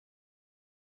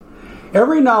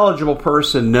Every knowledgeable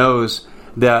person knows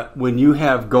that when you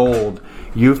have gold,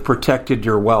 you've protected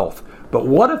your wealth. But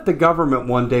what if the government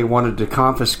one day wanted to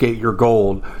confiscate your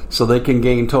gold so they can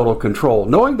gain total control,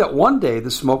 knowing that one day the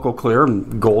smoke will clear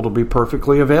and gold will be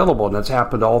perfectly available, and that's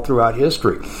happened all throughout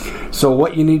history. So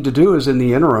what you need to do is, in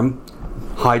the interim,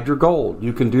 hide your gold.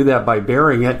 You can do that by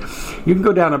burying it. You can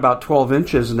go down about 12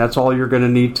 inches, and that's all you're going to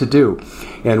need to do.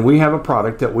 And we have a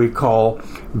product that we call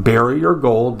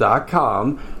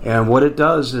buryyourgold.com, and what it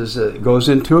does is it goes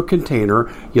into a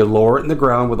container. You lower it in the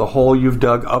ground with a hole you've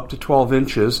dug up to 12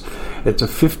 inches. It's a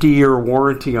 50-year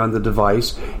warranty on the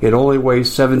device. It only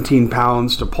weighs 17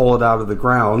 pounds to pull it out of the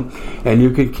ground, and you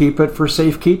can keep it for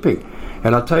safekeeping.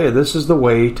 And I'll tell you, this is the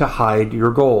way to hide your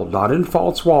gold, not in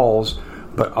false walls,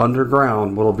 but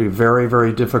underground. Will be very,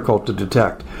 very difficult to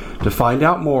detect. To find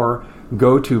out more,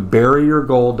 go to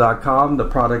buryyourgold.com. The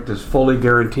product is fully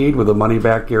guaranteed with a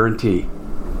money-back guarantee.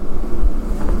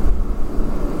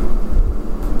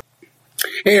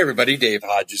 Hey everybody, Dave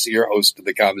Hodges here, host of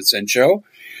the Common Sense Show.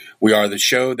 We are the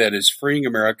show that is freeing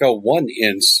America one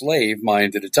enslaved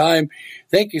mind at a time.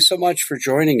 Thank you so much for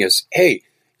joining us. Hey,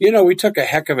 you know, we took a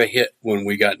heck of a hit when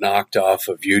we got knocked off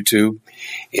of YouTube,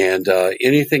 and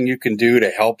anything you can do to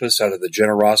help us out of the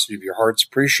generosity of your heart's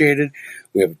appreciated.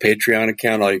 We have a Patreon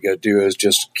account. All you got to do is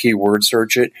just keyword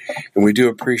search it, and we do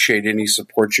appreciate any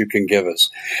support you can give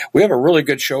us. We have a really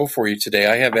good show for you today.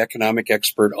 I have economic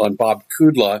expert on Bob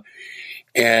Kudla,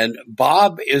 and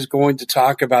Bob is going to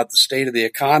talk about the state of the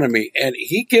economy, and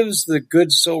he gives the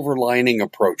good silver lining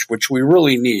approach, which we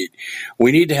really need.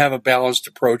 We need to have a balanced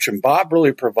approach, and Bob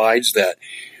really provides that.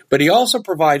 But he also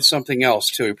provides something else,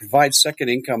 too. He provides second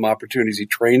income opportunities. He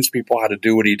trains people how to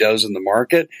do what he does in the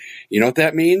market. You know what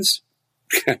that means?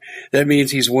 That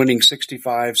means he's winning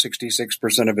 65,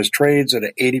 66% of his trades at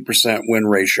an 80% win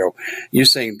ratio. You're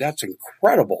saying that's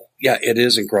incredible. Yeah, it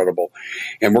is incredible.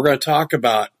 And we're going to talk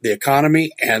about the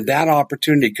economy and that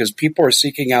opportunity because people are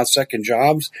seeking out second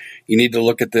jobs. You need to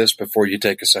look at this before you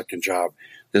take a second job.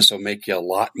 This will make you a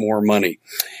lot more money.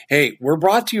 Hey, we're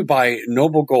brought to you by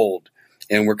Noble Gold.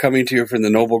 And we're coming to you from the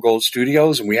Noble Gold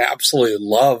Studios, and we absolutely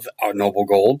love our Noble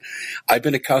Gold. I've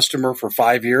been a customer for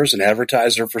 5 years, an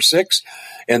advertiser for 6,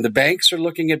 and the banks are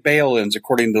looking at bail-ins,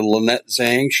 according to Lynette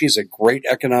Zhang. She's a great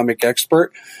economic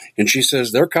expert, and she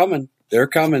says they're coming. They're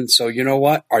coming. So you know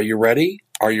what? Are you ready?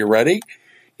 Are you ready?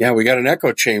 Yeah, we got an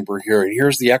echo chamber here, and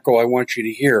here's the echo I want you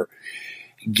to hear.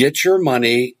 Get your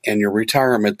money and your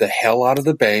retirement the hell out of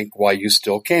the bank while you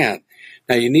still can.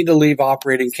 Now, you need to leave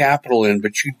operating capital in,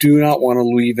 but you do not want to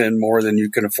leave in more than you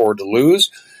can afford to lose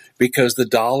because the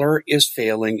dollar is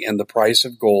failing and the price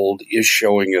of gold is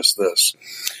showing us this.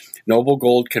 Noble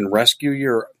Gold can rescue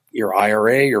your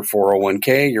IRA, your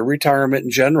 401k, your retirement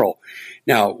in general.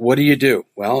 Now, what do?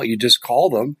 Well, you just call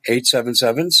them,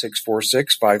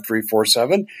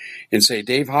 877-646-5347, and say,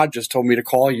 Dave Hodges told me to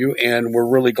call you, and we're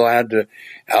really glad to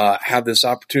have this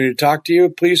opportunity to talk to you.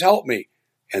 Please help me.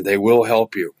 And they will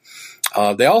help you.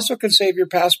 They also can save your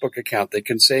passbook account. They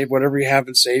can save whatever you have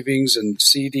in savings and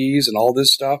CDs and all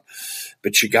this stuff,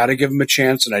 but you got to give them a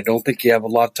chance, and I don't think you have a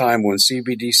lot of time. When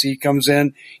CBDC comes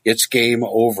in, it's game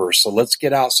over. So let's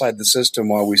get outside the system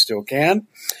while we still can.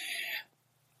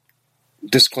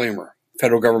 Disclaimer.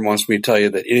 Federal government wants me to tell you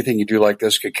that anything you do like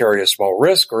this could carry a small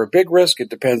risk or a big risk. It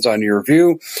depends on your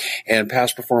view, and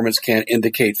past performance can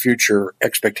indicate future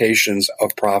expectations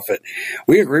of profit.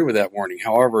 We agree with that warning.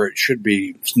 However, it should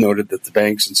be noted that the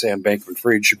banks and Sam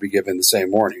Bankman-Fried should be given the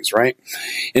same warnings, right?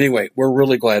 Anyway, we're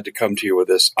really glad to come to you with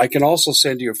this. I can also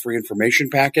send you a free information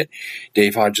packet,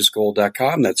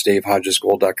 DaveHodgesGold.com. That's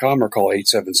DaveHodgesGold.com, or call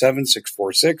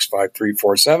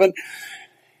 877-646-5347.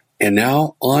 And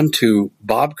now on to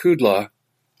Bob Kudla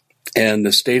and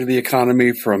the state of the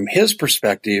economy from his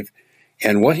perspective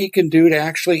and what he can do to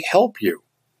actually help you.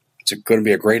 It's going to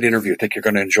be a great interview. I think you're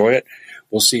going to enjoy it.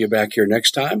 We'll see you back here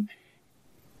next time.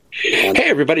 Hey,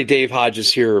 everybody. Dave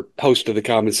Hodges here, host of the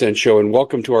Common Sense Show, and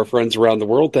welcome to our friends around the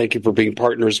world. Thank you for being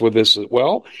partners with us as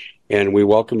well. And we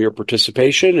welcome your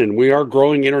participation, and we are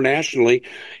growing internationally,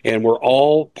 and we're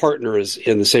all partners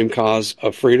in the same cause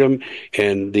of freedom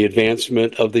and the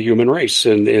advancement of the human race,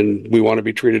 and we want to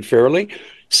be treated fairly.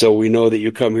 So we know that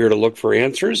you come here to look for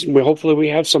answers, and hopefully we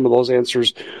have some of those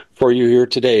answers for you here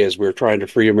today as we're trying to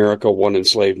free America one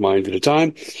enslaved mind at a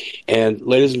time. And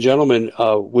ladies and gentlemen,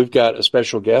 we've got a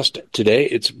special guest today.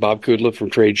 It's Bob Kudla from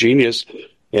Trade Genius.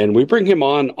 And we bring him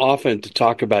on often to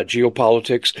talk about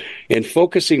geopolitics and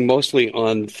focusing mostly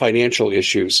on financial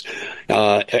issues,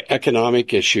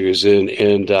 economic issues,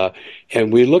 and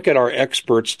we look at our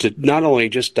experts to not only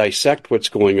just dissect what's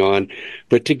going on,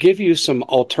 but to give you some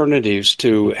alternatives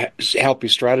to help you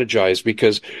strategize,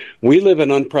 because we live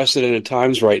in unprecedented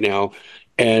times right now.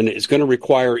 And it's going to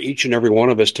require each and every one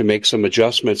of us to make some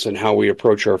adjustments in how we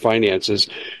approach our finances.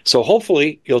 So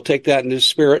hopefully you'll take that in this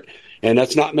spirit. And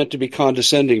that's not meant to be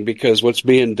condescending, because what's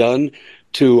being done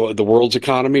to the world's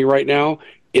economy right now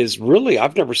is really,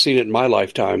 I've never seen it in my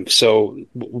lifetime. So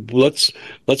let's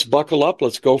buckle up,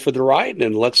 let's go for the ride,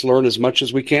 and let's learn as much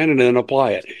as we can and then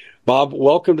apply it. Bob,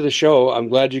 welcome to the show. I'm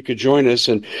glad you could join us.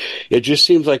 And it just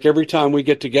seems like every time we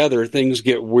get together, things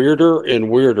get weirder and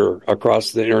weirder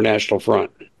across the international front.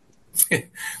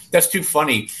 That's too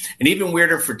funny. And even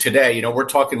weirder for today. You know, we're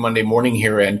talking Monday morning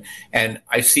here, and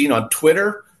I've seen on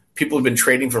Twitter, people have been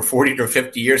trading for 40 to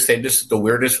 50 years saying this is the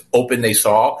weirdest open they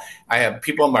saw. I have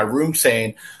people in my room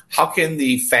saying, how can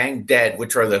the FANG dead,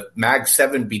 which are the MAG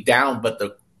 7, be down, but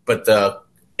the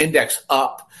index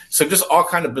up? So just all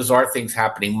kind of bizarre things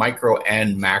happening, micro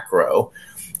and macro.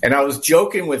 And I was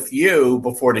joking with you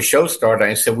before the show started.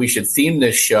 I said we should theme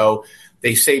this show.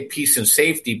 They say peace and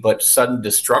safety, but sudden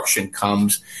destruction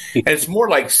comes. And it's more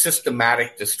like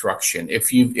systematic destruction.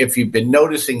 If you've been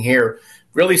noticing here,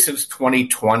 really since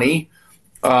 2020,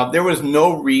 there was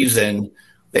no reason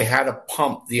they had to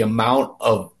pump the amount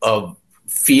of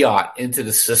fiat into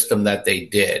the system that they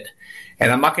did.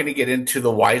 And I'm not going to get into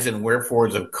the whys and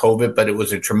wherefores of COVID, but it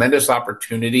was a tremendous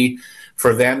opportunity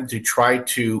for them to try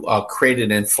to create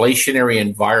an inflationary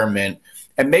environment.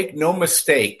 And make no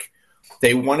mistake,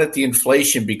 they wanted the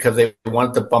inflation because they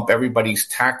wanted to bump everybody's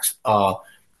tax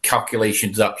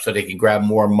calculations up so they can grab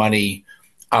more money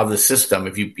out of the system.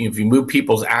 If you move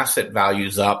people's asset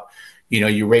values up,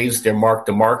 you raise their mark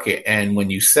to market, and when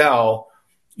you sell,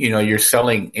 you're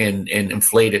selling in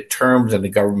inflated terms, and the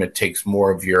government takes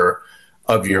more of your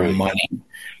money.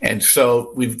 And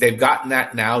so they've gotten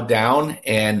that now down,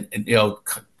 and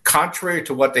contrary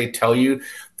to what they tell you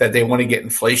that they want to get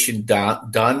inflation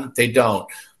done, they don't.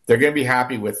 They're going to be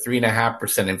happy with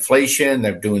 3.5% inflation.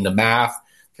 They're doing the math.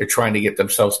 They're trying to get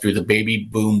themselves through the baby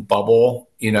boom bubble,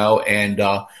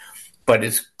 but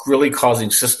it's really causing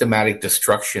systematic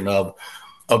destruction of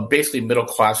basically middle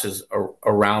classes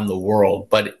around the world.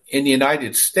 But in the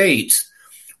United States,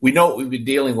 we know what we've been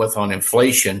dealing with on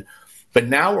inflation, but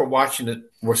now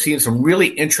we're seeing some really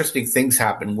interesting things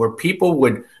happen where people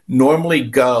would normally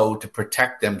go to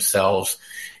protect themselves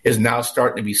is now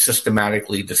starting to be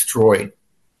systematically destroyed.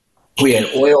 We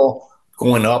had oil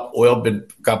going up,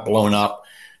 got blown up.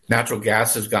 Natural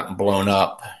gas has gotten blown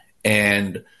up,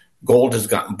 and gold has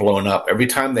gotten blown up. Every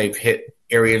time they've hit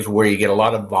areas where you get a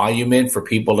lot of volume in for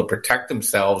people to protect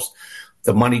themselves,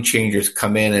 the money changers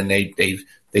come in and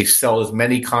they sell as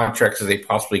many contracts as they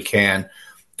possibly can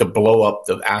to blow up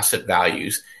the asset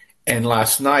values. And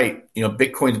last night,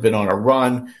 Bitcoin's been on a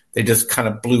run. They just kind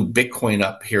of blew Bitcoin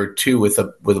up here too with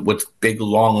big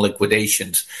long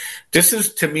liquidations. This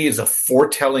is, to me, is a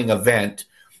foretelling event,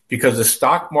 because the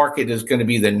stock market is going to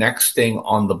be the next thing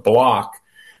on the block.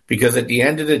 Because at the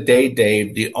end of the day,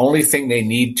 Dave, the only thing they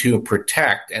need to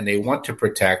protect, and they want to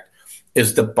protect,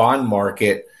 is the bond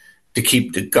market to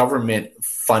keep the government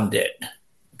funded.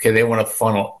 Okay, they want to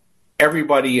funnel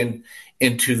everybody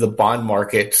into the bond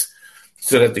markets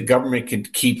so that the government can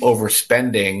keep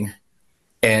overspending,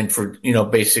 and for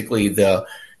basically the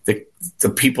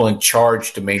people in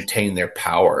charge to maintain their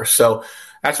power. So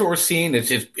that's what we're seeing.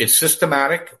 It's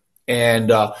systematic. And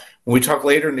when we talk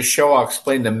later in the show, I'll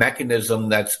explain the mechanism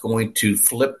that's going to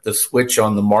flip the switch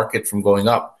on the market from going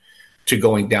up to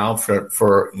going down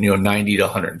for 90 to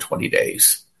 120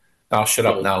 days. I'll shut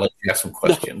up now. Let you ask some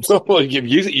questions. Well,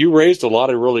 you raised a lot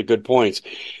of really good points.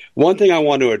 One thing I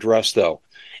want to address, though,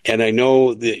 and I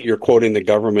know that you're quoting the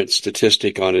government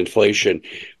statistic on inflation,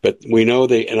 but we know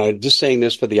and I'm just saying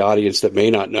this for the audience that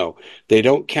may not know, they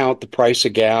don't count the price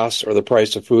of gas or the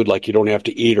price of food, like you don't have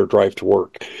to eat or drive to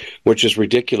work, which is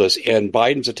ridiculous. And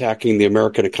Biden's attacking the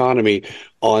American economy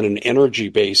on an energy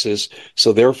basis.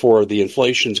 So therefore, the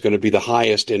inflation is going to be the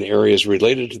highest in areas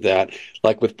related to that,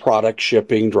 like with product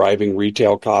shipping, driving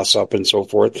retail costs up and so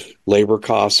forth, labor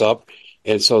costs up.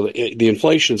 And so the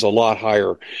inflation's a lot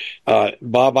higher.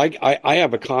 Bob, I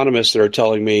have economists that are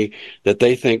telling me that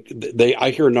they think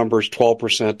I hear numbers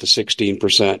 12% to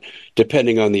 16%,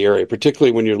 depending on the area,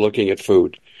 particularly when you're looking at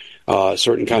food,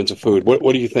 certain kinds of food.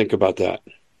 What do you think about that?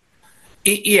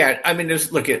 Yeah, I mean,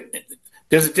 there's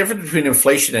a difference between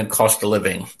inflation and cost of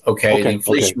living. Okay, the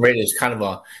inflation rate is kind of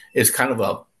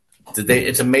a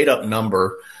it's a made up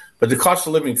number. But the cost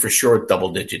of living for sure,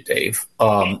 double digit, Dave.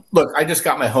 Look, I just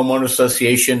got my homeowner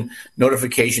association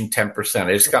notification 10%.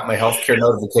 I just got my healthcare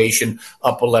notification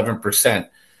up 11%.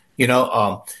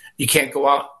 You can't go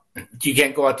out. You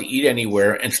can't go out to eat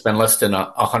anywhere and spend less than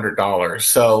 $100.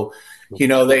 So,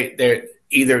 they're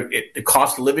either the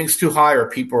cost of living's too high or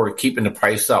people are keeping the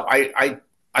price up. I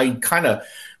kind of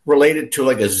relate it to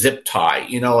like a zip tie,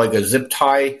 like a zip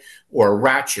tie or a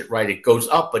ratchet, right? It goes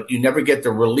up, but you never get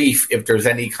the relief if there's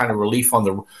any kind of relief on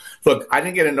the. Look, I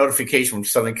didn't get a notification from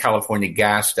Southern California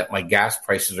Gas that my gas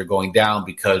prices are going down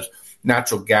because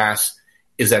natural gas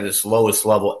is at its lowest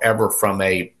level ever from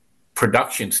a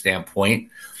production standpoint.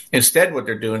 Instead, what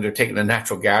they're doing, they're taking the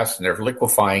natural gas and they're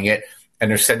liquefying it and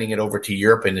they're sending it over to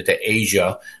Europe and into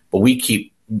Asia. But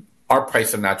our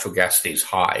price of natural gas stays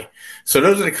high. So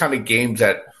those are the kind of games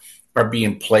that are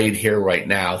being played here right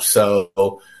now.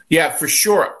 So yeah, for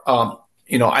sure. And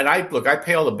I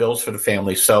pay all the bills for the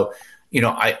family. So,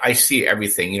 I see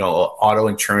everything, auto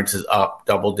insurance is up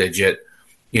double digit,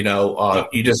 you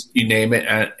name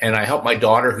it. And I help my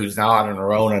daughter who's now out on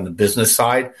her own on the business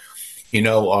side,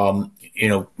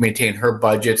 maintain her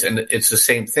budgets. And it's the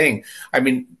same thing. I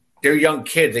mean, they're young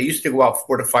kids. They used to go out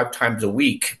 4 to 5 times a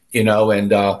week, and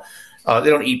they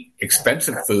don't eat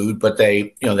expensive food, but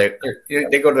they go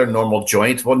to their normal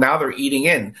joints. Well, now they're eating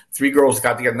in. 3 girls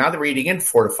got together. Now they're eating in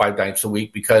 4 to 5 nights a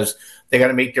week because they got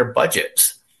to make their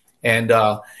budgets. And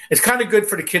it's kind of good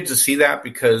for the kids to see that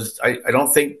because I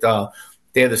don't think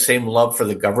they have the same love for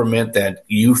the government that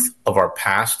youth of our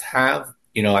past have.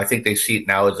 I think they see it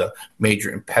now as a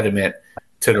major impediment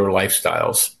to their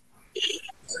lifestyles.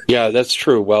 Yeah, that's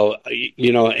true. Well,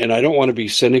 and I don't want to be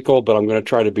cynical, but I'm going to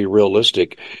try to be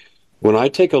realistic. When I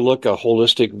take a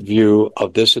holistic view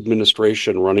of this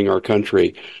administration running our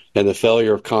country and the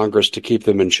failure of Congress to keep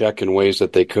them in check in ways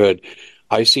that they could,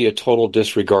 I see a total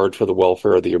disregard for the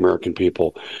welfare of the American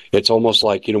people. It's almost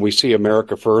like, we see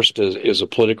America first as a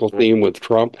political theme with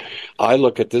Trump. I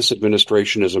look at this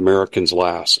administration as Americans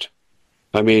last.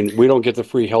 I mean, we don't get the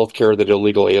free health care that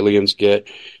illegal aliens get.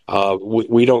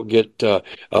 We don't get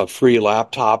free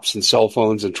laptops and cell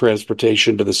phones and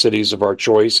transportation to the cities of our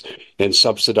choice and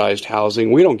subsidized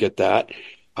housing. We don't get that.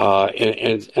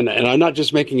 And I'm not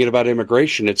just making it about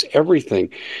immigration. It's everything.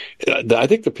 I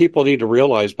think the people need to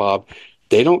realize, Bob,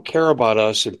 they don't care about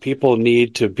us, and people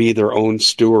need to be their own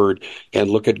steward and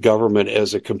look at government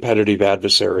as a competitive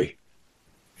adversary.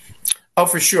 Oh,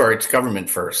 for sure. It's government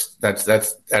first. That's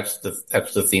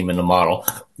the theme in the model.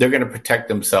 They're going to protect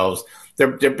themselves.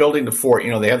 They're building the fort.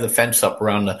 They have the fence up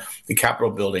around the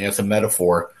Capitol building. That's a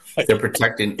metaphor. They're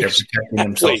protecting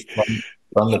themselves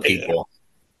from the people.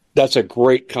 That's a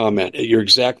great comment. You're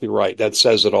exactly right. That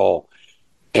says it all.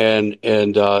 And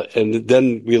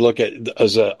then we look at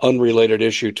as an unrelated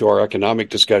issue to our economic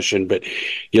discussion, but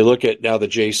you look at now the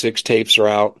J6 tapes are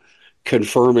out,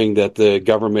 confirming that the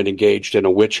government engaged in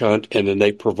a witch hunt, and then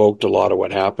they provoked a lot of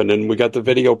what happened. And we got the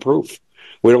video proof.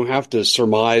 We don't have to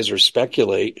surmise or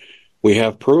speculate. We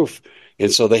have proof.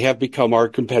 And so they have become our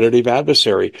competitive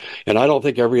adversary. And I don't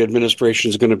think every administration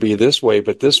is going to be this way,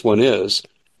 but this one is.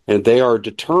 And they are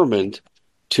determined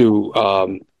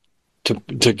to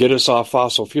get us off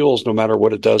fossil fuels, no matter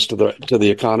what it does to the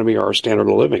economy or our standard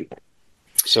of living.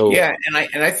 So yeah,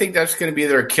 and I think that's going to be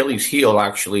their Achilles heel,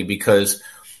 actually, because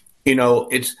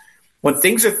it's when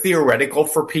things are theoretical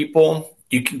for people,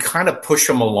 you can kind of push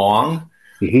them along.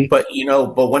 Mm-hmm. But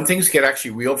when things get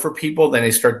actually real for people, then they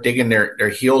start digging their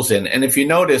heels in. And if you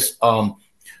notice,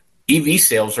 EV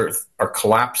sales are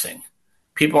collapsing.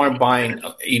 People aren't buying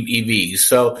EVs.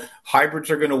 So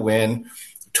hybrids are going to win.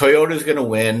 Toyota's going to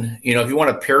win. If you want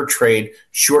to pair trade,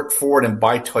 short Ford and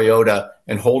buy Toyota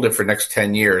and hold it for the next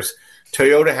 10 years.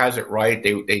 Toyota has it right.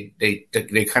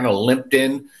 They kind of limped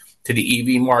in to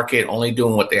the EV market, only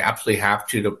doing what they absolutely have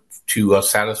to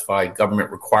satisfy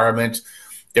government requirements.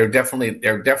 They're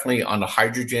definitely on the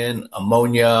hydrogen,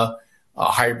 ammonia,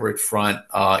 hybrid front.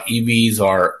 EVs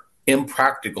are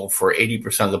impractical for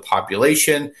 80% of the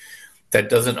population that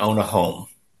doesn't own a home,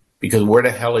 because where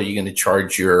the hell are you going to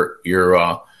charge your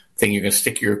thing? You're going to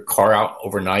stick your car out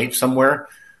overnight somewhere.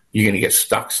 You're going to get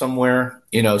stuck somewhere,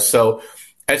 So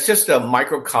it's just a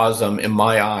microcosm in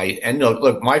my eye. And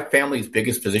look, my family's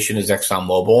biggest position is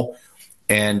ExxonMobil,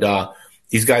 and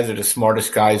these guys are the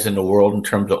smartest guys in the world in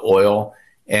terms of oil.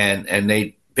 And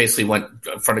they basically went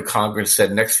in front of Congress and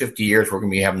said, next 50 years, we're going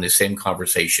to be having the same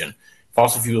conversation.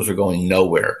 Fossil fuels are going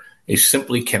nowhere. They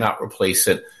simply cannot replace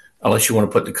it unless you want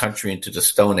to put the country into the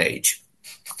Stone Age.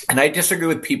 And I disagree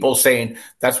with people saying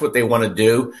that's what they want to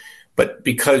do. but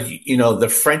because, the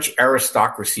French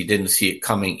aristocracy didn't see it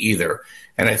coming either.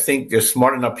 And I think there's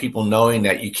smart enough people knowing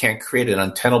that you can't create an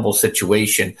untenable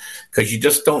situation because you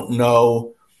just don't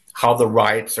know how the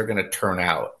riots are going to turn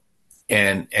out.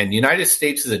 And the United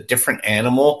States is a different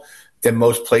animal than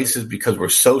most places because we're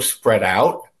so spread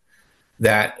out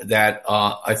that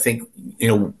I think,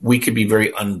 we could be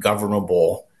very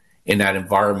ungovernable in that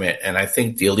environment. And I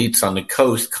think the elites on the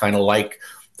coast kind of like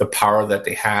the power that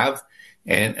they have.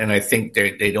 And I think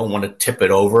they don't want to tip it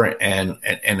over. And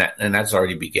that's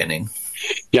already beginning.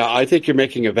 Yeah, I think you're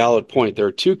making a valid point. There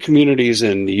are two communities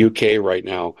in the UK right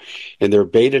now, and they're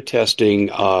beta testing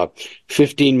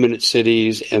 15-minute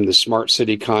cities and the smart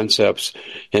city concepts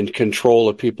and control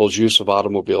of people's use of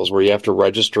automobiles, where you have to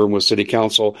register them with city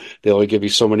council. They only give you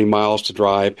so many miles to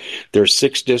drive. There's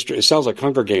 6 districts. It sounds like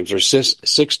Hunger Games. There's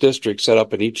six districts set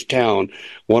up in each town.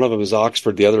 One of them is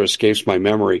Oxford. The other escapes my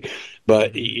memory.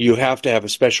 But you have to have a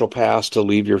special pass to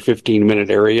leave your 15-minute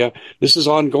area. This is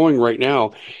ongoing right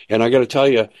now. And I got to tell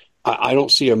you, I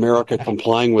don't see America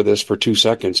complying with this for 2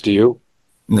 seconds. Do you?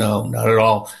 No, not at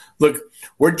all. Look,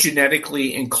 we're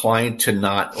genetically inclined to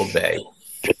not obey.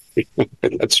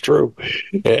 That's true.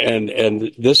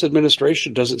 And this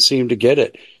administration doesn't seem to get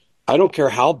it. I don't care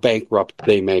how bankrupt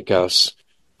they make us.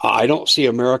 I don't see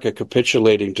America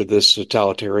capitulating to this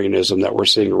totalitarianism that we're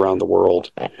seeing around the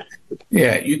world.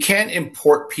 Yeah, you can't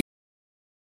import people.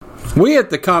 We at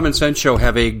the Common Sense Show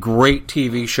have a great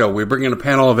TV show. We bring in a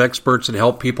panel of experts and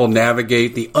help people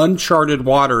navigate the uncharted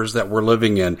waters that we're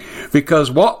living in.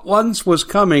 Because what once was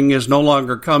coming is no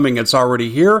longer coming. It's already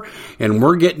here, and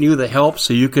we're getting you the help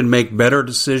so you can make better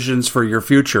decisions for your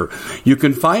future. You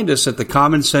can find us at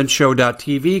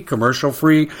thecommonsenseshow.tv,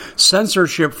 commercial-free,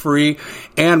 censorship-free,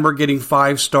 and we're getting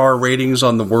 5-star ratings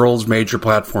on the world's major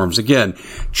platforms. Again,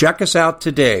 check us out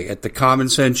today at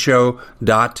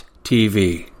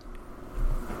thecommonsenseshow.tv.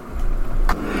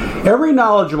 Every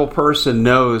knowledgeable person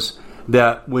knows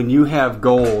that when you have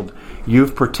gold,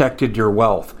 you've protected your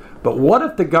wealth. But what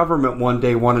if the government one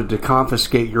day wanted to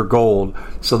confiscate your gold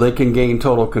so they can gain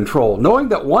total control, knowing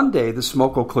that one day the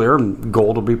smoke will clear and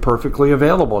gold will be perfectly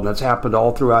available, and that's happened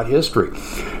all throughout history.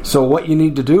 So what you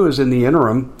need to do is, in the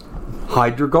interim,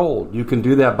 hide your gold. You can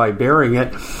do that by burying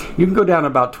it. You can go down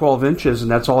about 12 inches, and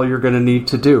that's all you're going to need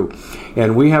to do.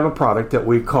 And we have a product that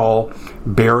we call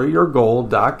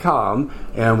buryyourgold.com,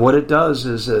 and what it does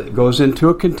is it goes into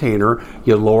a container.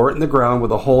 You lower it in the ground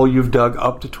with a hole you've dug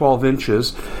up to 12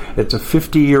 inches. It's a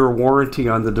 50-year warranty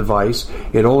on the device.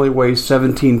 It only weighs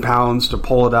 17 pounds to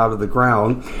pull it out of the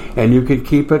ground, and you can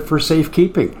keep it for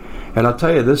safekeeping. And I'll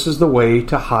tell you, this is the way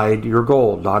to hide your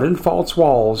gold, not in false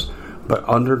walls, but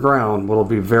underground. Will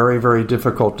be very, very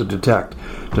difficult to detect.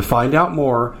 To find out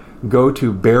more, go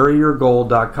to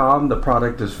buryyourgold.com. The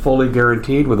product is fully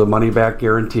guaranteed with a money-back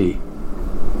guarantee.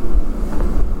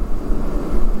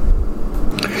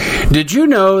 Did you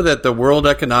know that the World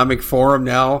Economic Forum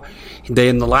now,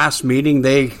 in the last meeting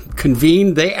they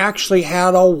convened, they actually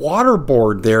had a water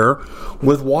board there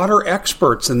with water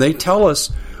experts, and they tell us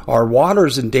our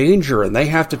water's in danger and they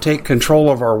have to take control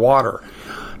of our water.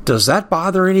 Does that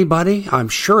bother anybody? I'm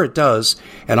sure it does.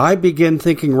 And I begin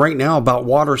thinking right now about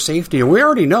water safety. And we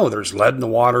already know there's lead in the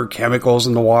water, chemicals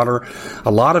in the water.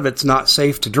 A lot of it's not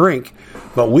safe to drink.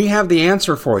 But we have the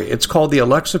answer for you. It's called the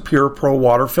Alexa Pure Pro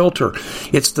Water Filter.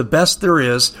 It's the best there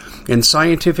is, and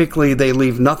scientifically they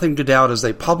leave nothing to doubt as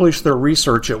they publish their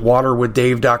research at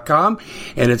waterwithdave.com,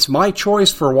 and it's my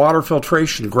choice for water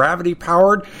filtration. Gravity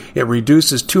powered, it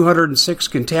reduces 206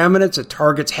 contaminants, it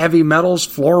targets heavy metals,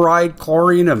 fluoride,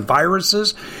 chlorine, and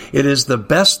viruses. It is the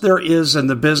best there is in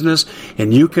the business,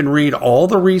 and you can read all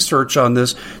the research on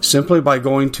this simply by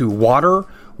going to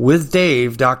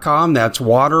waterwithdave.com. That's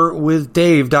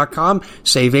waterwithdave.com.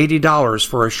 Save $80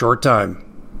 for a short time.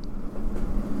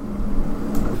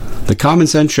 The Common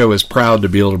Sense Show is proud to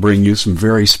be able to bring you some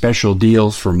very special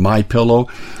deals from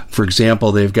MyPillow. For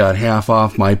example, they've got half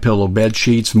off MyPillow bed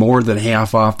sheets, more than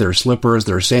half off their slippers,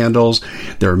 their sandals,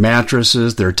 their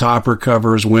mattresses, their topper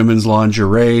covers, women's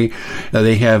lingerie.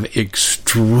 They have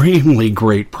extremely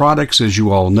great products, as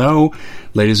you all know.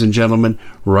 Ladies and gentlemen,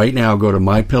 right now go to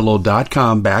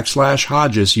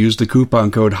mypillow.com/Hodges. Use the coupon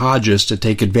code Hodges to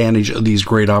take advantage of these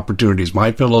great opportunities.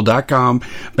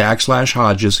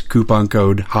 mypillow.com/Hodges, coupon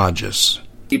code Hodges.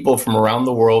 People from around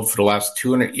the world for the last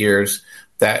 200 years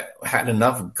that had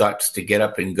enough guts to get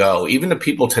up and go. Even the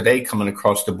people today coming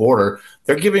across the border,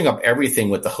 they're giving up everything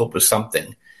with the hope of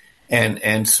something.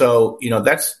 And so,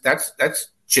 that's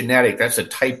genetic. That's a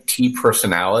type T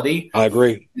personality. I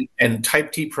agree. And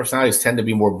type T personalities tend to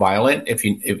be more violent. If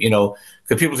you know,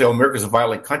 because people say, "Oh, America's a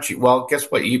violent country." Well,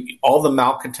 guess what? All the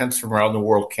malcontents from around the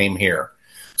world came here.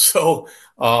 So,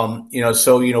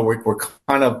 we're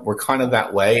kind of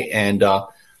that way. And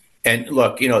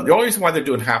look, the only reason why they're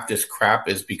doing half this crap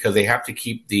is because they have to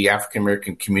keep the African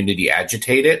American community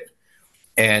agitated,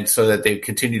 and so that they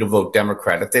continue to vote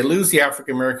Democrat. If they lose the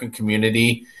African American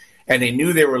community, and they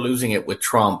knew they were losing it with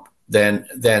Trump, then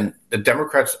the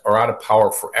Democrats are out of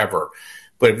power forever.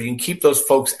 But if you can keep those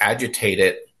folks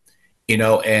agitated,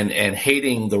 and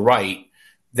hating the right,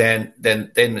 then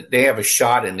they have a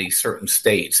shot in these certain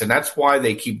states. And that's why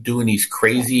they keep doing these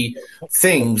crazy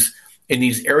things in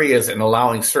these areas and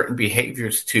allowing certain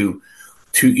behaviors to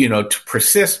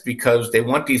persist, because they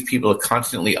want these people to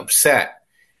constantly upset.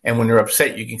 And when they're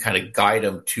upset, you can kind of guide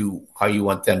them to how you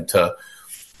want them to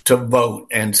vote.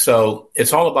 And so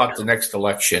it's all about the next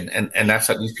election. And that's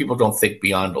how these people don't think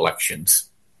beyond elections.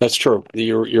 That's true.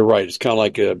 You're right. It's kind of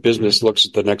like a business looks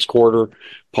at the next quarter.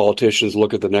 Politicians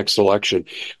look at the next election.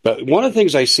 But one of the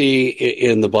things I see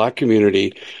in the Black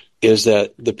community is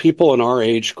that the people in our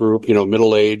age group,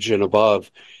 middle age and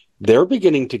above, they're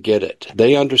beginning to get it.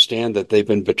 They understand that they've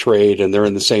been betrayed and they're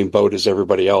in the same boat as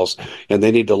everybody else. And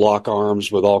they need to lock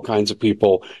arms with all kinds of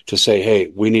people to say,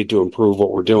 hey, we need to improve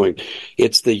what we're doing.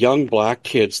 It's the young Black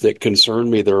kids that concern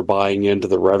me. They're buying into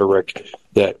the rhetoric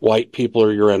that white people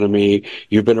are your enemy.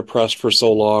 You've been oppressed for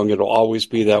so long. It'll always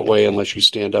be that way unless you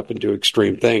stand up and do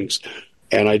extreme things.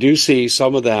 And I do see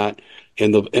some of that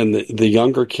in the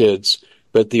younger kids.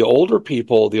 But the older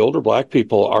people, the older Black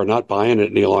people, are not buying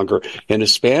it any longer. And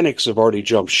Hispanics have already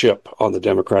jumped ship on the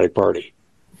Democratic Party.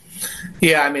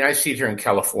 Yeah, I mean, I see it here in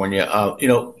California.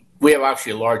 We have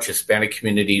actually a large Hispanic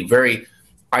community, very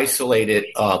isolated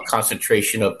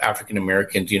concentration of African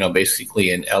Americans,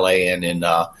 basically in LA and in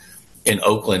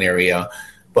Oakland area.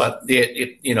 But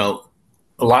a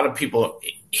lot of people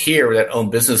here that own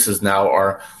businesses now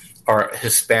are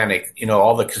Hispanic.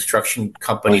 All the construction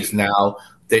companies now,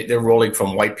 they're rolling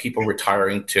from white people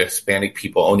retiring to Hispanic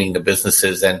people owning the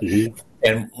businesses. And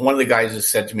and one of the guys has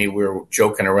said to me, we were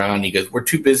joking around, he goes, "We're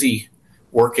too busy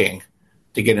working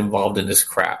to get involved in this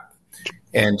crap."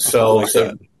 And so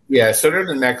they're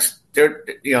the next, they're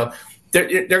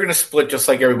going to split just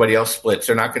like everybody else splits.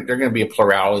 They're going to be a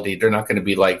plurality. They're not going to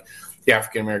be like the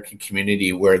African American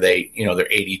community where they're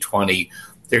 80-20.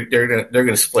 They're going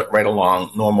to split right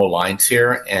along normal lines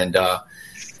here.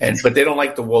 But they don't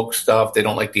like the woke stuff. They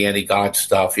don't like the anti-God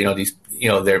stuff.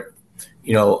 They're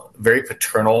very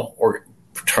paternal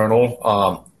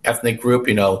ethnic group.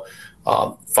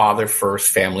 Father first,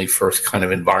 family first kind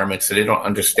of environment. So they don't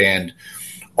understand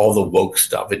all the woke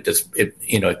stuff. It's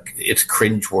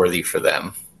cringeworthy for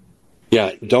them.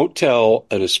 Yeah, don't tell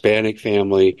an Hispanic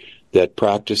family that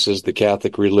practices the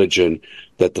Catholic religion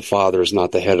that the father is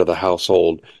not the head of the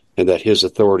household and that his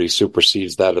authority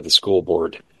supersedes that of the school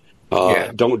board.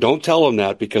 Don't tell them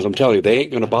that, because I'm telling you, they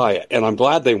ain't going to buy it. And I'm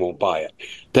glad they won't buy it.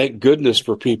 Thank goodness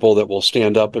for people that will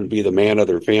stand up and be the man of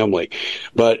their family.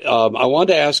 But I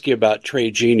wanted to ask you about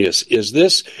Trade Genius. Is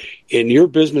this, in your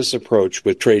business approach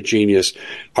with Trade Genius,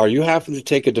 are you having to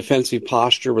take a defensive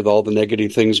posture with all the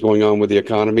negative things going on with the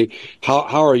economy?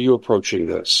 How are you approaching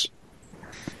this?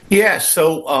 Yeah,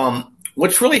 so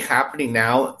what's really happening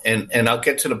now, and I'll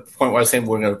get to the point where I was saying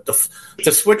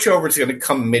the switch over is going to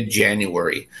come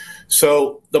mid-January.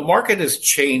 So the market has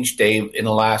changed, Dave, in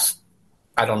the last,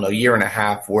 year and a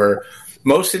half, where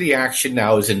most of the action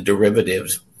now is in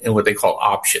derivatives and what they call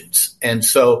options. And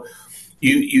so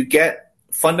you get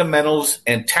fundamentals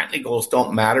and technicals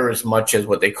don't matter as much as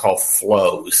what they call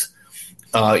flows.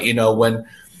 And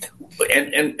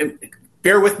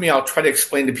bear with me, I'll try to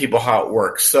explain to people how it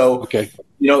works. So, okay.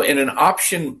 In an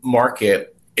option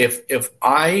market, if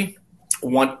I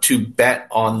want to bet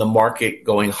on the market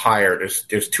going higher,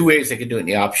 there's two ways I can do it in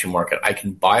the option market. I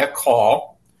can buy a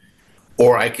call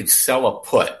or I could sell a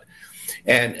put.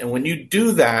 And when you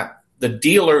do that, the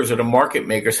dealers or the market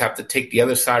makers have to take the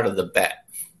other side of the bet.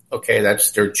 Okay,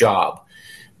 that's their job.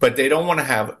 But they don't want to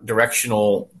have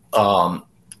directional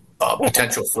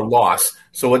potential for loss.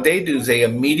 So what they do is they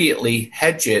immediately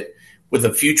hedge it with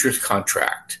a futures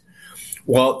contract.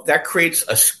 Well, that creates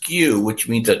a skew, which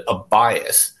means a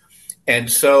bias.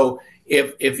 And so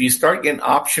if you start getting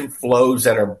option flows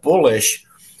that are bullish,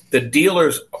 the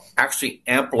dealers actually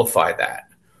amplify that.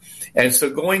 And so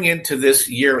going into this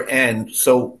year end,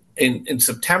 so in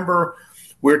September,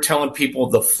 we're telling people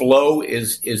the flow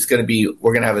is going to be,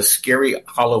 we're going to have a scary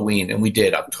Halloween. And we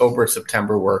did. October,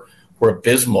 September were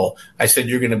abysmal. I said,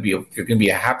 you're going to be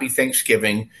a happy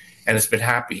Thanksgiving, and it's been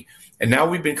happy. And now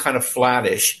we've been kind of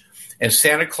flattish. And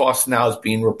Santa Claus now is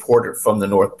being reported from the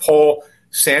North Pole.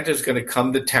 Santa's going to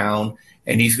come to town,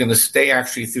 and he's going to stay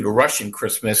actually through the Russian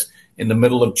Christmas in the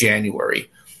middle of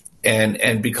January.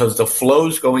 And because the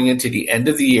flows going into the end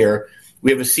of the year,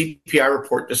 we have a CPI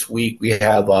report this week. We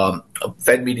have a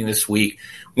Fed meeting this week.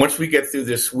 Once we get through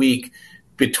this week,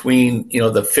 between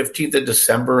the 15th of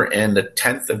December and the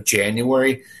 10th of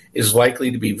January is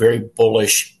likely to be very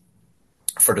bullish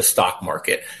for the stock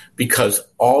market, because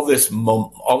all this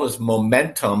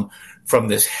momentum from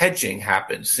this hedging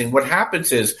happens. And what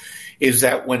happens is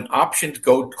that when options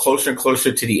go closer and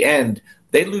closer to the end,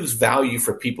 they lose value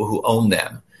for people who own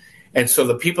them. And so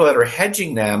the people that are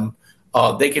hedging them,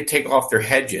 they can take off their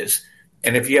hedges.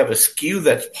 And if you have a skew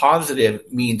that's positive,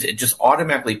 it means it just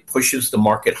automatically pushes the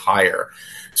market higher.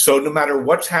 So no matter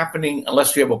what's happening,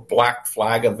 unless we have a black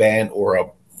flag event or a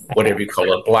whatever you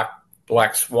call it,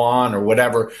 black swan or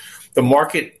whatever, the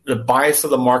market, the bias of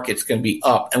the market is going to be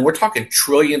up. And we're talking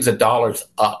trillions of dollars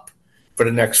up for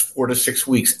the next 4 to 6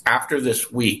 weeks after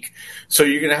this week. So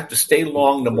you're going to have to stay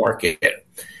long the market.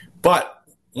 But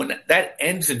when that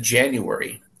ends in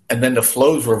January and then the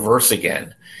flows reverse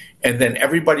again, and then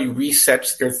everybody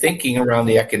resets their thinking around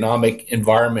the economic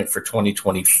environment for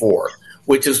 2024,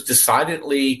 which is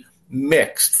decidedly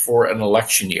mixed for an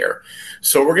election year.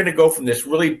 So we're going to go from this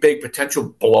really big potential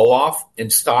blow-off in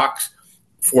stocks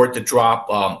for it to drop,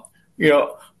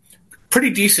 pretty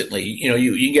decently.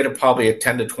 You can get probably a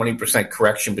 10 to 20%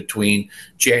 correction between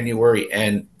January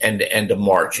and the end of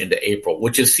March into April,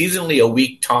 which is seasonally a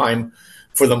weak time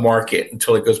for the market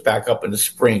until it goes back up in the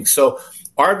spring. So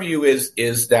our view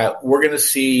is that we're going to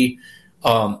see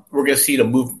the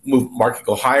move market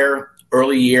go higher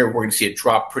early year. We're going to see it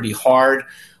drop pretty hard.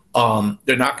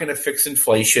 They're not going to fix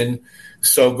inflation.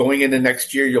 So going into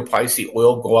next year, you'll probably see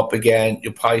oil go up again.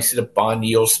 You'll probably see the bond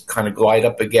yields kind of glide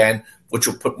up again, which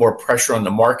will put more pressure on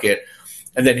the market.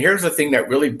 And then here's the thing that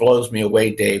really blows me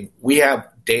away, Dave. We have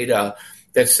data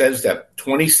that says that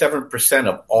 27%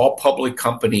 of all public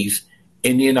companies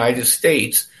in the United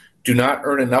States do not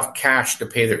earn enough cash to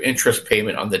pay their interest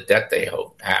payment on the debt they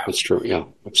have. That's true. Yeah,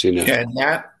 I've seen that. And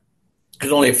that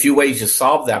there's only a few ways to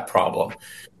solve that problem.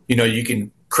 You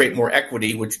can create more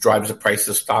equity, which drives the price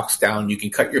of stocks down. You can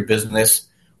cut your business,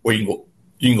 or you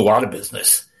can go out of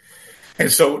business.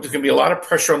 And so there's going to be a lot of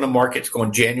pressure on the markets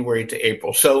going January to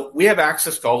April. So we have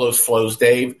access to all those flows,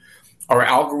 Dave. Our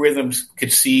algorithms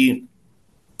could see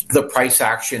the price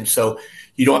action. So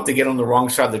you don't have to get on the wrong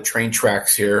side of the train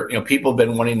tracks here. People have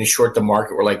been wanting to short the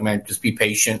market. We're like, man, just be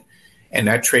patient. And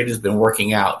that trade has been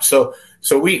working out. So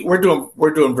we're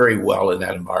doing very well in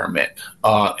that environment.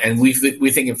 And we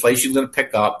think inflation is going to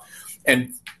pick up.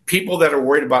 And people that are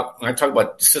worried about, when I talk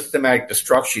about systematic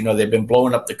destruction, they've been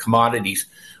blowing up the commodities.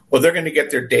 Well, they're going to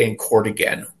get their day in court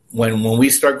again. When we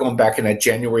start going back in that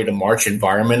January to March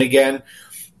environment again,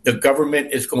 the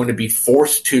government is going to be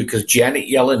forced to, because Janet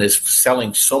Yellen is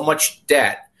selling so much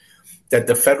debt that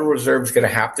the Federal Reserve is going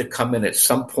to have to come in at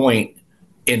some point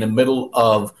in the middle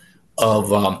of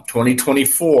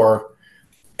 2024,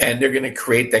 and they're going to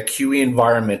create that QE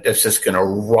environment that's just going to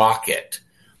rocket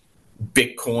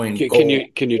Bitcoin.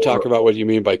 Can you talk about what you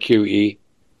mean by QE?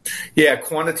 Yeah,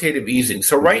 quantitative easing.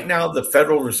 So right now, the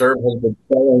Federal Reserve has been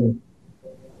selling.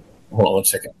 Hold on one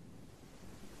second.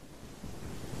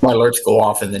 My alerts go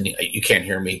off, and then you can't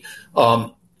hear me.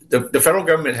 The federal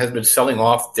government has been selling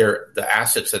off the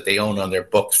assets that they own on their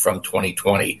books from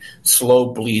 2020.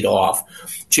 Slow bleed off.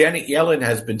 Janet Yellen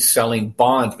has been selling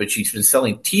bonds, but she's been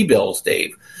selling T-bills,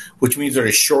 Dave, which means they're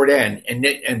a short end,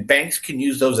 and banks can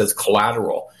use those as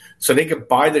collateral. So they could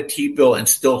buy the T-bill and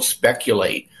still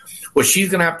speculate. Well, she's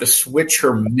going to have to switch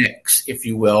her mix, if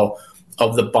you will,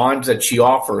 of the bonds that she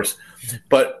offers.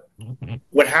 But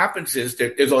what happens is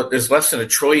there's less than $1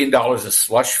 trillion of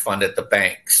slush fund at the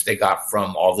banks they got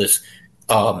from all this,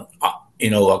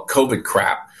 COVID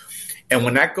crap. And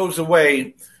when that goes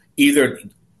away, either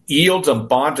yields on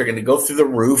bonds are going to go through the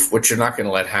roof, which you're not going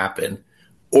to let happen,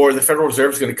 or the Federal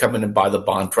Reserve is going to come in and buy the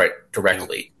bond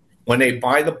directly. When they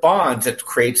buy the bonds, it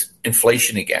creates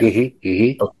inflation again. Mm-hmm,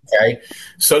 mm-hmm. Okay,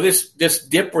 so this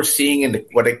dip we're seeing in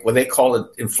what they call it,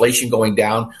 inflation going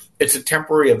down, it's a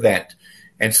temporary event.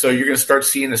 And so you're going to start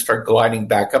seeing it start gliding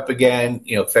back up again,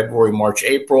 February, March,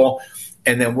 April.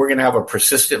 And then we're going to have a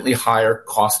persistently higher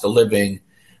cost of living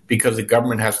because the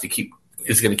government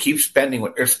is going to keep spending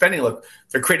what they're spending. Look,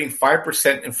 they're creating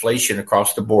 5% inflation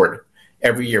across the board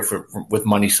every year with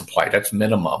money supply. That's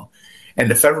minimum. And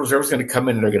the Federal Reserve is going to come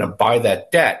in and they're going to buy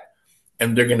that debt.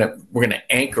 And we're going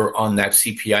to anchor on that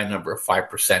CPI number of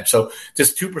 5%. So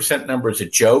this 2% number is a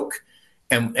joke.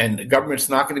 and the government's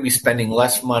not going to be spending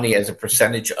less money as a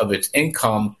percentage of its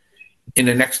income in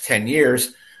the next 10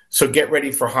 years. So get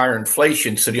ready for higher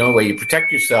inflation. So the only way you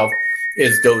protect yourself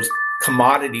is those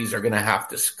commodities are going to have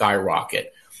to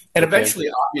skyrocket. And eventually,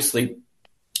 obviously,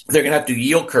 they're going to have to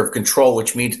yield curve control,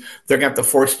 which means they're going to have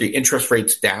to force the interest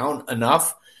rates down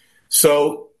enough.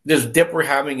 So this dip we're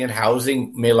having in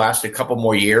housing may last a couple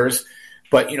more years.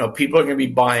 But, people are going to be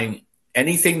buying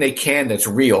anything they can that's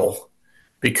real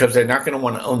because they're not going to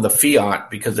want to own the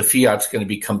fiat because the fiat's going to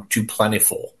become too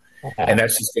plentiful. And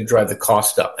that's just going to drive the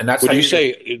cost up. And that's when you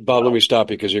say, Bob, let me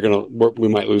stop you because we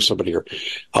might lose somebody here.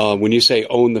 When you say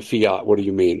own the fiat, what do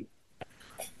you mean?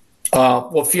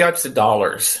 Well, fiat's the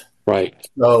dollars. Right.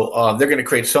 So they're going to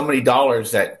create so many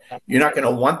dollars that you're not going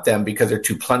to want them because they're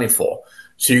too plentiful.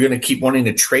 So you're going to keep wanting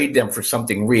to trade them for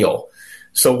something real.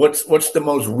 So what's the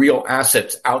most real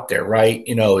assets out there, right?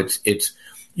 It's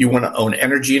you want to own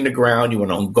energy in the ground, you want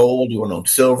to own gold, you want to own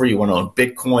silver, you want to own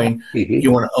Bitcoin,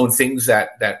 you want to own things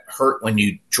that hurt when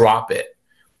you drop it.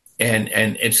 And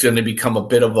it's going to become a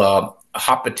bit of a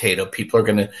hot potato. People are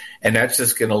going to, and that's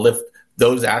just going to lift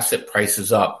those asset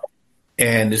prices up.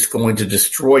 And it's going to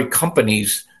destroy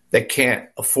companies that can't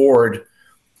afford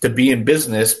to be in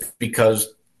business because,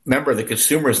 remember, the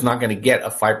consumer is not going to get a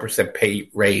 5% pay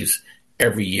raise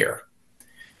every year.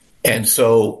 And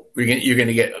so you're going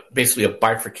to get basically a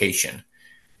bifurcation.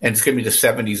 And it's going to be the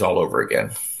 70s all over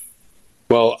again.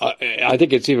 Well, I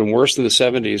think it's even worse than the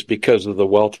 70s because of the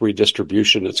wealth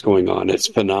redistribution that's going on. It's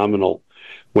phenomenal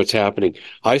what's happening.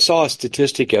 I saw a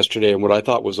statistic yesterday in what I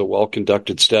thought was a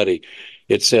well-conducted study.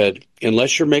 It said,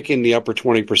 unless you're making the upper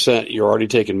 20%, you're already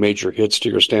taking major hits to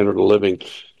your standard of living.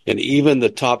 And even the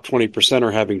top 20%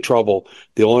 are having trouble.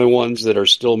 The only ones that are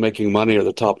still making money are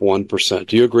the top 1%.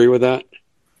 Do you agree with that?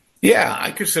 Yeah,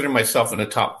 I consider myself in the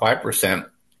top 5%.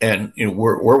 And,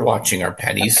 we're watching our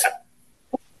pennies.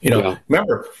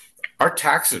 Remember, our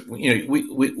taxes,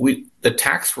 we the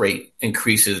tax rate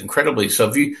increases incredibly. So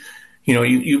if you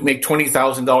make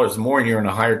 $20,000 more and you're in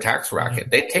a higher tax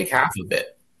bracket, they take half of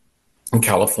it in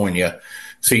California.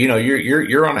 So,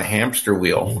 you're on a hamster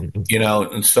wheel,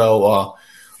 and so,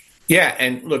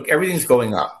 and look, everything's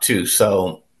going up too.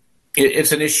 So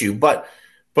it's an issue, but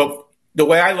the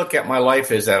way I look at my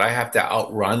life is that I have to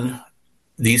outrun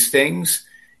these things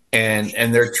and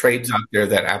there are trades out there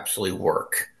that absolutely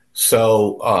work.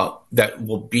 So, that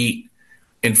will beat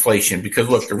inflation because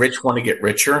look, the rich want to get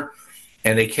richer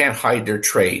and they can't hide their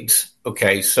trades.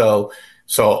 Okay. So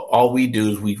all we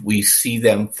do is we see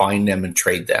them, find them, and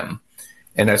trade them.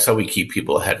 And that's how we keep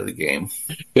people ahead of the game.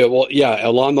 Yeah, well,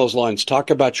 along those lines, talk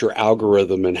about your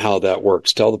algorithm and how that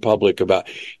works. Tell the public about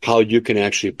how you can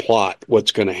actually plot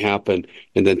what's going to happen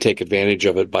and then take advantage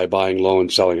of it by buying low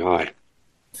and selling high.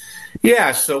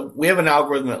 Yeah, so we have an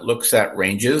algorithm that looks at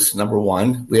ranges, number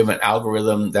one. We have an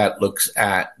algorithm that looks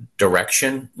at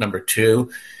direction, number two.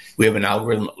 We have an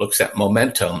algorithm that looks at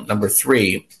momentum, number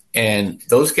three. And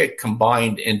those get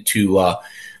combined into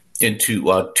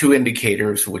two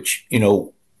indicators, which,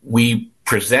 we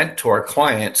present to our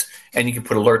clients and you can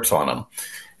put alerts on them.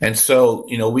 And so,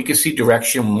 we can see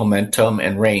direction, momentum,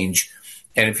 and range.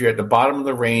 And if you're at the bottom of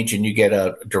the range and you get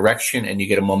a direction and you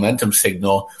get a momentum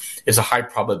signal, it's a high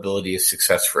probability of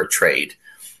success for a trade.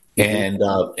 And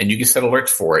you can set alerts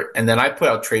for it. And then I put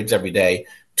out trades every day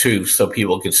too, so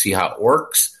people can see how it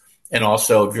works. And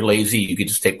also, if you're lazy, you can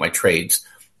just take my trades.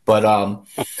 But and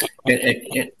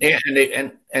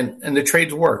the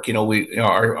trades work.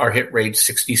 Our hit rate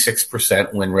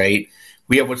 66% win rate.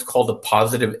 We have what's called a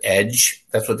positive edge.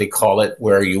 That's what they call it,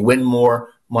 where you win more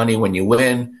money when you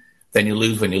win than you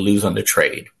lose when you lose on the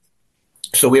trade.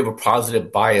 So we have a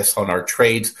positive bias on our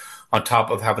trades on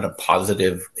top of having a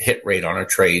positive hit rate on our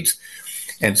trades.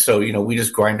 And so, we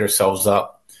just grind ourselves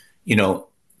up,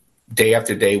 day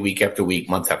after day, week after week,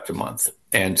 month after month.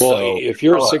 And so if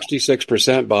you're at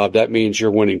 66%, Bob, that means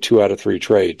you're winning 2 out of 3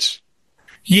 trades.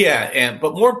 Yeah,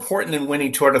 but more important than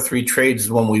winning 2 out of 3 trades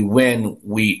is when we win,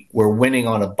 we're winning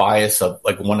on a bias of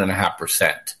like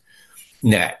 1.5%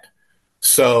 net.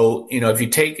 So, if you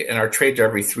take, and our trades are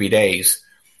every 3 days,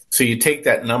 so you take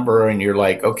that number and you're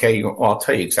like, okay, well, I'll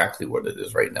tell you exactly what it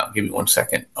is right now. Give me 1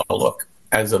 second. I'll look.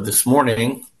 As of this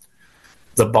morning,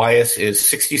 the bias is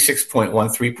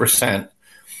 66.13%,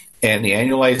 and the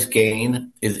annualized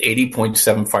gain is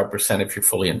 80.75% if you're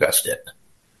fully invested.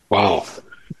 Wow.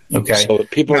 Okay. So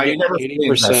people are getting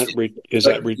 80%. Is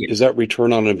that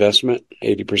return on investment?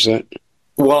 80%?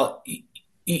 Well,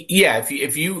 yeah.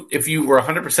 If you were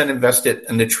 100% invested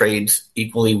in the trades,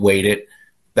 equally weighted,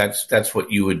 that's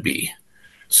what you would be.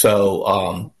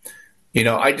 So,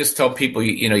 I just tell people,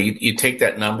 you take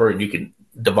that number and you can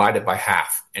divide it by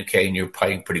half, okay, and you're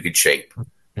probably in pretty good shape.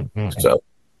 So,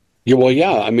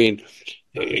 yeah. I mean,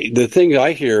 the thing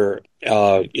I hear,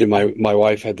 my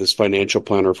wife had this financial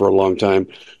planner for a long time,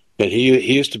 and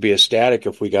he used to be ecstatic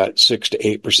if we got 6 to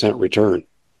 8% return.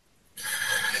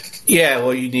 yeah,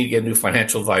 well, you need to get a new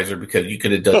financial advisor because you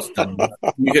could have just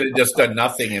done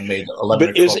nothing and made 11.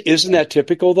 But isn't that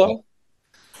typical though?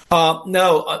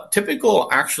 No, typical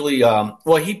actually.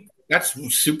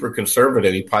 That's super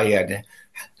conservative. He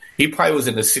probably was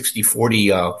in a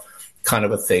 60-40 kind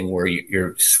of a thing where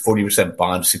you're 40%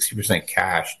 bond, 60%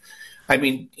 cash. I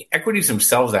mean, equities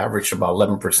themselves average about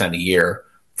 11% a year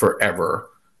forever.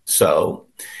 So,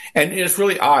 and it's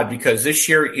really odd because this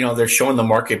year, they're showing the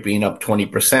market being up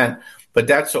 20%, but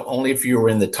that's only if you were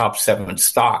in the top 7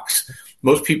 stocks.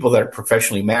 Most people that are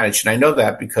professionally managed, and I know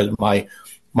that because my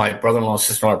brother-in-law and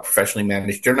sister-in-law are professionally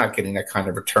managed, they're not getting that kind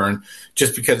of return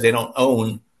just because they don't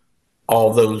own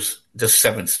all those just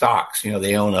 7 stocks.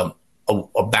 They own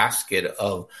a basket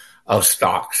of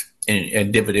stocks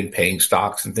and dividend-paying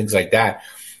stocks and things like that.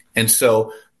 And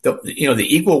so the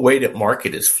equal weighted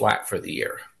market is flat for the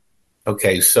year.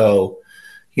 Okay, so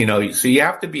you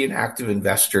have to be an active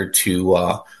investor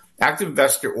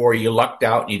or you lucked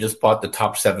out and you just bought the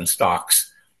top 7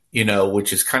 stocks,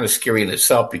 which is kind of scary in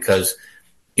itself because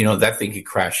that thing could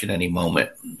crash at any moment.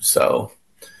 So,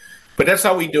 but that's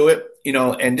how we do it,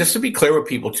 and just to be clear with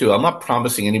people too, I'm not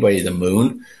promising anybody the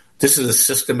moon. This is a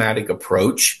systematic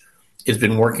approach. It's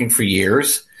been working for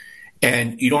years,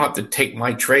 and you don't have to take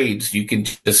my trades. You can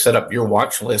just set up your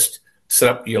watch list, set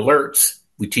up the alerts.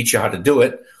 We teach you how to do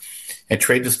it and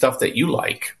trade the stuff that you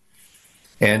like.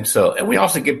 And we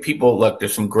also give people, look,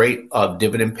 there's some great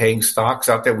dividend paying stocks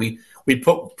out there. We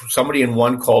put somebody in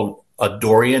one called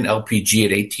Dorian LPG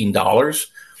at $18.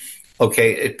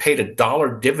 Okay. It paid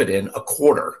 $1 dividend a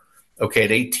quarter. Okay.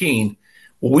 At 18.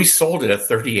 Well, we sold it at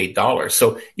 $38.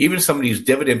 So even some of these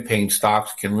dividend paying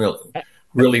stocks can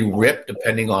really rip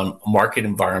depending on market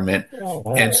environment.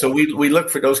 And so we look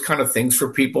for those kind of things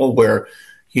for people where,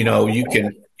 you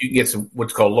can get some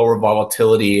what's called lower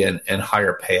volatility and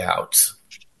higher payouts.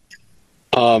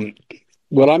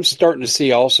 What I'm starting to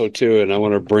see also too, and I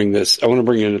want to bring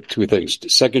in 2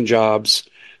 things: second jobs,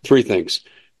 3 things: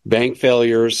 bank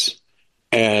failures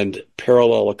and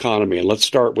parallel economy. And let's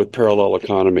start with parallel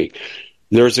economy.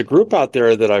 There's a group out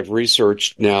there that I've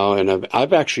researched now, and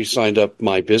I've actually signed up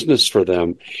my business for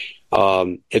them.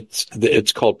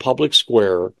 It's called Public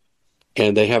Square.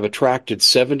 And they have attracted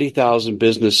 70,000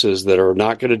 businesses that are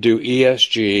not going to do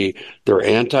ESG. They're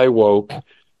anti-woke,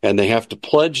 and they have to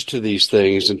pledge to these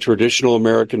things and traditional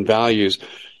American values.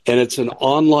 And it's an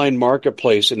online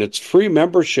marketplace, and it's free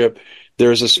membership.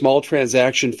 There's a small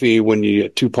transaction fee when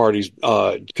 2 parties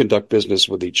conduct business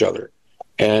with each other.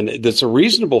 And it's a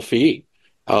reasonable fee.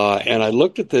 And I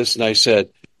looked at this and I said,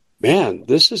 man,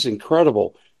 this is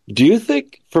incredible. Do you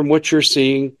think from what you're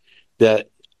seeing that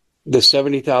the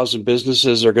 70,000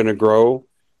 businesses are going to grow?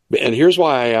 And here's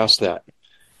why I asked that.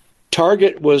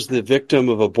 Target was the victim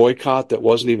of a boycott that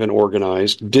wasn't even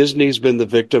organized. Disney's been the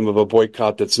victim of a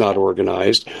boycott that's not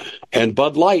organized. And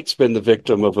Bud Light's been the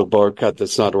victim of a boycott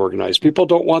that's not organized. People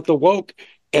don't want the woke.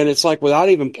 And it's like without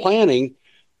even planning,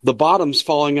 the bottom's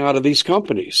falling out of these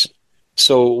companies.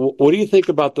 So what do you think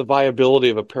about the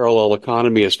viability of a parallel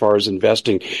economy as far as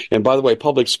investing? And by the way,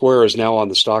 Public Square is now on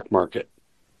the stock market.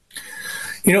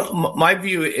 My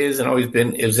view is, and always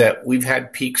been, is that we've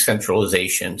had peak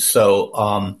centralization. So,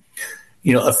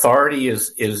 authority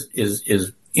is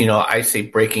I say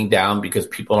breaking down because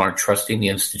people aren't trusting the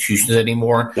institutions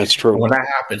anymore. That's true. When that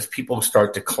happens, people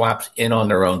start to collapse in on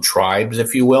their own tribes,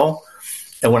 if you will.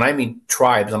 And when I mean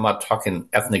tribes, I'm not talking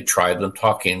ethnic tribes. I'm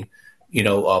talking,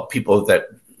 people that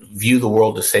view the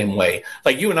world the same way.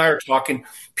 Like you and I are talking,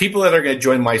 people that are going to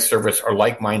join my service are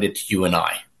like-minded to you and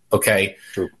I. Okay.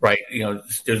 True. Right.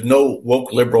 There's no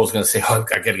woke liberals going to say, oh,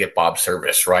 I got to get Bob's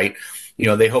service. Right.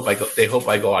 They hope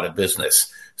I go out of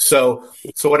business. So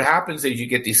what happens is you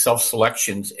get these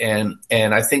self-selections and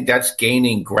I think that's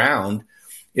gaining ground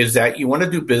is that you want to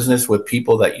do business with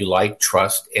people that you like,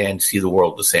 trust, and see the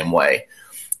world the same way.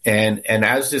 And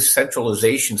as this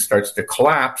centralization starts to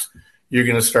collapse, you're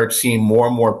going to start seeing more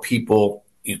and more people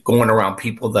going around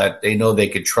people that they know they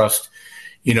could trust,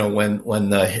 when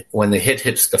the hit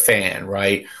hits the fan,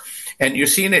 right? And you're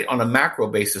seeing it on a macro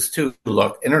basis too.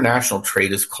 Look, international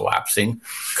trade is collapsing.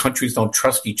 Countries don't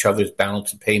trust each other's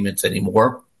balance of payments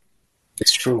anymore.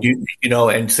 It's true.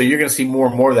 And so you're going to see more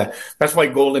and more of that. That's why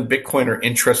gold and Bitcoin are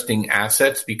interesting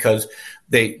assets because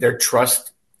they're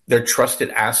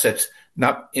trusted assets,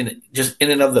 not in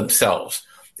and of themselves.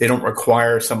 They don't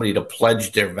require somebody to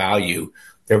pledge their value.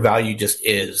 Their value just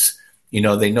is.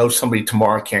 They know somebody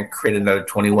tomorrow can't create another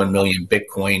 21 million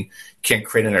Bitcoin, can't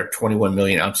create another 21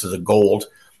 million ounces of gold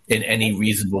in any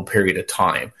reasonable period of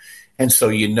time. And so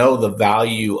the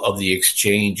value of the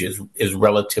exchange is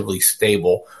relatively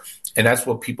stable. And that's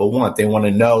what people want. They want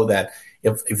to know that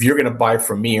if you're going to buy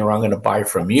from me or I'm going to buy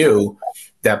from you,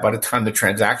 that by the time the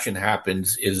transaction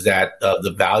happens is that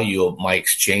the value of my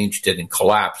exchange didn't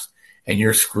collapse and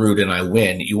you're screwed and I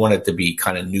win. You want it to be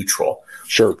kind of neutral.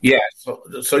 Sure. Yeah.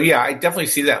 So yeah, I definitely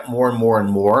see that more and more and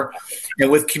more. And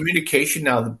with communication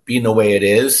now being the way it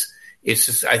is, it's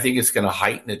just, I think it's going to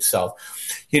heighten itself.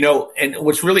 And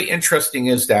what's really interesting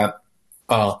is that,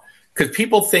 because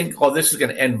people think, oh, this is going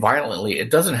to end violently.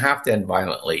 It doesn't have to end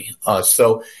violently.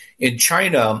 So in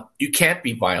China, you can't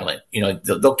be violent.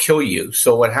 They'll kill you.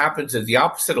 So what happens is the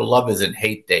opposite of love isn't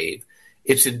hate, Dave.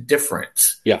 It's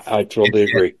indifference. Yeah, I totally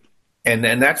agree. And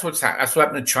that's what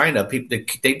happened in China. People,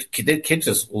 kids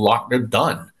just locked. They're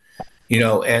done.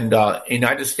 And in the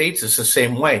United States, it's the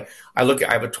same way. I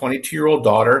have a 22-year-old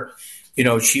daughter.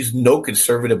 She's no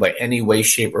conservative by any way,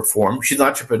 shape, or form. She's an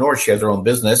entrepreneur. She has her own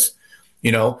business.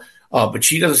 But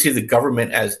she doesn't see the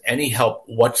government as any help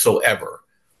whatsoever.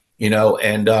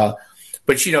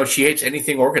 But she hates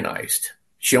anything organized.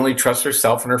 She only trusts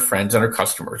herself and her friends and her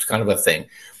customers, kind of a thing.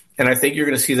 And I think you're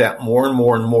going to see that more and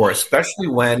more and more, especially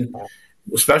when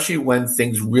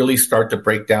things really start to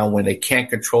break down, when they can't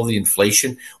control the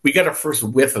inflation. We got a first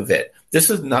whiff of it. This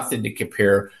is nothing to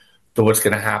compare to what's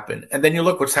going to happen. And then you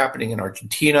look what's happening in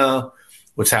Argentina,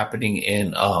 what's happening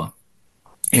in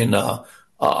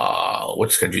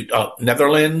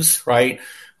Netherlands, right?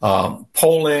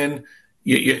 Poland,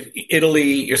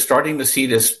 Italy. You're starting to see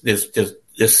this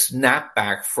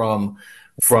snapback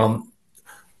from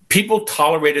people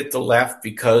tolerated the left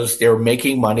because they were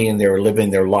making money and they were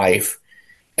living their life.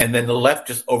 And then the left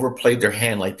just overplayed their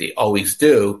hand like they always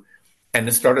do. And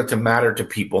it started to matter to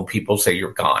people, and people say,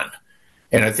 you're gone.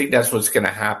 And I think that's what's going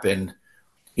to happen.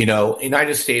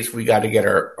 United States, we got to get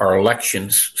our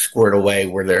elections squared away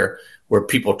where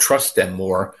people trust them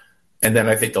more. And then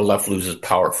I think the left loses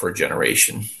power for a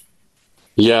generation.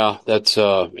 Yeah, that's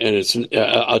and it's.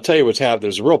 I'll tell you what's happened.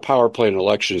 There's a real power play in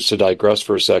elections. To digress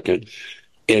for a second,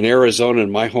 in Arizona,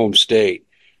 in my home state,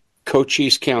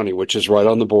 Cochise County, which is right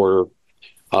on the border,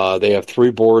 they have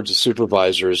 3 boards of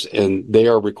supervisors, and they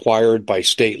are required by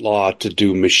state law to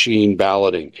do machine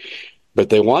balloting. But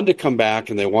they wanted to come back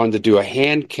and they wanted to do a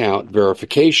hand count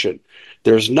verification.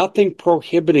 There's nothing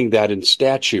prohibiting that in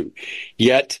statute.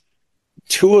 Yet,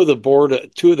 two of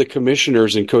the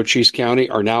commissioners in Cochise County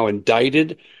are now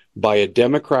indicted by a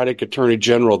Democratic attorney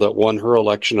general that won her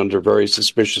election under very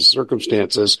suspicious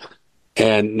circumstances.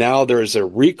 And now there's a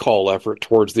recall effort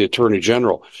towards the attorney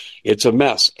general. It's a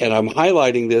mess. And I'm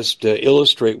highlighting this to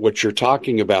illustrate what you're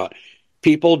talking about.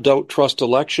 People don't trust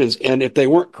elections. And if they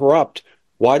weren't corrupt,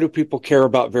 why do people care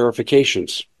about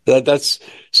verifications? My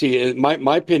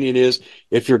opinion is,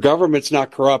 if your government's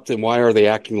not corrupt, then why are they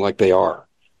acting like they are?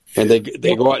 And they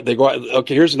go out.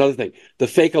 Okay, here's another thing. The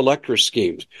fake elector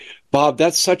schemes. Bob,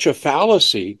 that's such a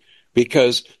fallacy,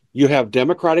 because you have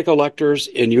Democratic electors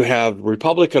and you have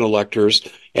Republican electors,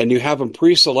 and you have them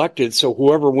pre-selected. So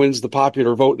whoever wins the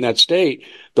popular vote in that state,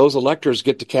 those electors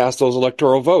get to cast those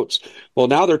electoral votes. Well,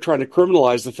 now they're trying to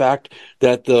criminalize the fact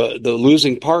that the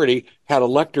losing party had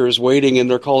electors waiting, and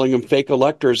they're calling them fake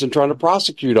electors and trying to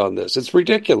prosecute on this. It's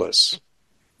ridiculous.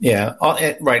 Yeah,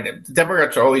 right. The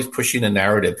Democrats are always pushing the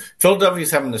narrative.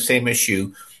 Philadelphia's having the same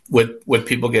issue with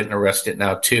people getting arrested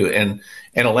now too, and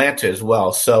Atlanta as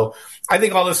well. So I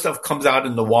think all this stuff comes out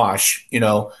in the wash,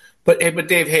 But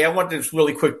Dave, hey, I want this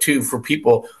really quick too for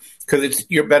people, because it's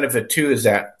your benefit too. Is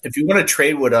that if you want to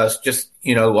trade with us, just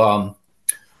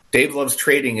Dave Loves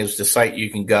Trading is the site you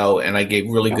can go, and I gave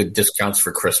really good discounts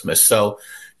for Christmas. So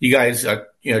you guys,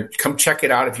 come check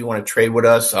it out if you want to trade with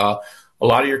us. A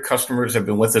lot of your customers have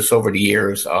been with us over the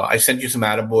years. I sent you some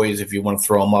attaboys if you want to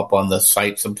throw them up on the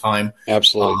site sometime.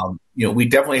 Absolutely. We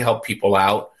definitely help people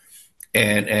out,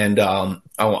 and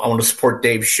I want to support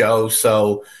Dave's show.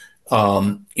 So,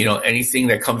 anything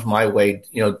that comes my way,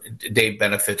 Dave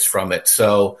benefits from it.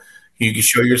 So you can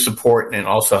show your support, and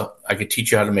also I could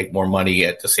teach you how to make more money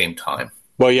at the same time.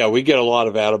 Well, yeah, we get a lot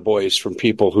of attaboys from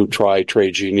people who try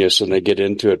Trade Genius and they get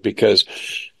into it, because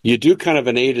you do kind of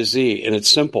an A to Z, and it's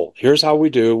simple. Here's how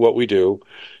we do what we do,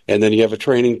 and then you have a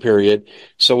training period.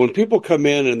 So when people come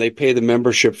in and they pay the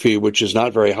membership fee, which is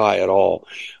not very high at all,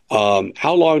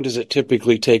 how long does it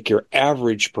typically take your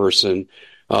average person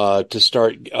to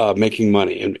start making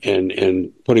money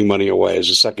and putting money away as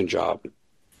a second job?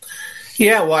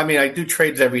 Yeah, well, I do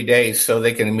trades every day, so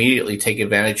they can immediately take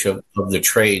advantage of the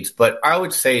trades. But I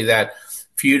would say that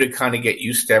for you to kind of get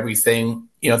used to everything,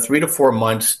 3 to 4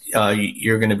 months,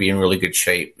 you're going to be in really good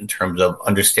shape in terms of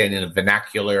understanding the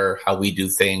vernacular, how we do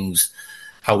things,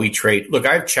 how we trade. Look,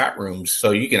 I have chat rooms, so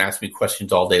you can ask me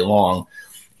questions all day long.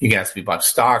 You can ask me about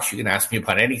stocks. You can ask me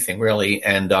about anything, really.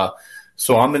 And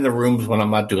so I'm in the rooms when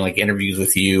I'm not doing like interviews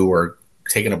with you or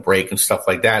taking a break and stuff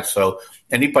like that. So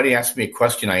anybody asks me a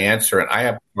question, I answer it. I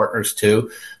have partners too.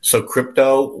 So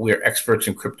crypto, we're experts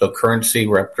in cryptocurrency.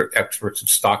 We're experts in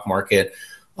stock market.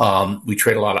 We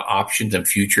trade a lot of options and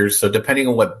futures. So depending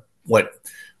on what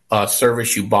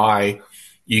service you buy,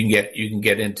 you can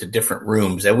get into different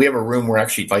rooms. And we have a room where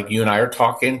actually, like you and I are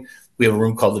talking, we have a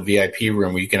room called the VIP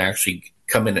room where you can actually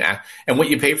come in and what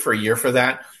you pay for a year for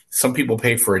that. Some people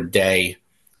pay for a day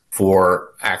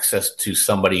for access to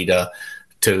somebody to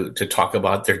talk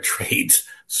about their trades.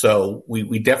 So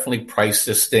we definitely price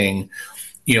this thing,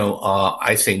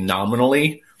 I say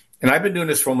nominally. And I've been doing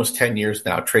this for almost 10 years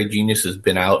now. Trade Genius has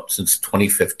been out since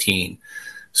 2015.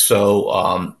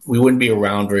 So we wouldn't be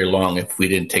around very long if we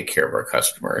didn't take care of our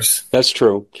customers. That's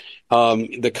true.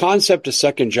 The concept of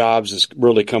second jobs has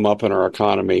really come up in our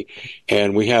economy,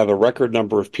 and we have a record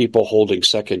number of people holding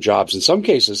second jobs, in some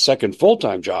cases, second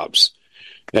full-time jobs.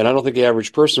 And I don't think the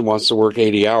average person wants to work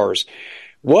 80 hours.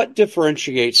 What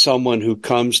differentiates someone who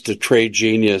comes to Trade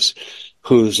Genius,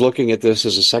 who's looking at this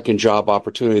as a second job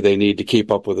opportunity they need to keep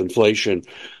up with inflation,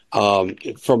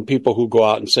 from people who go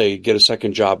out and say, get a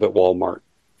second job at Walmart?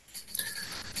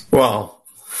 Well,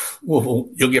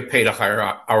 you'll get paid a higher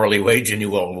hourly wage than you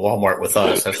will at Walmart with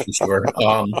us, that's for sure.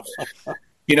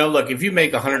 Look, if you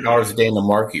make $100 a day in the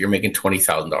market, you're making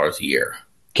 $20,000 a year.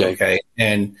 Okay.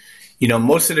 And,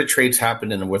 most of the trades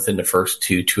happen within the first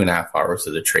 2.5 hours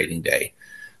of the trading day.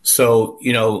 So,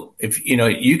 if,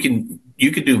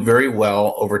 you could do very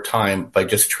well over time by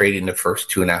just trading the first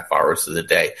 2.5 hours of the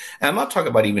day. And I'm not talking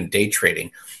about even day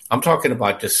trading. I'm talking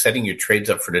about just setting your trades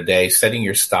up for the day, setting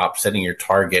your stop, setting your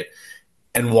target,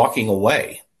 and walking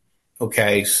away.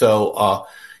 Okay. So,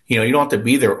 you don't have to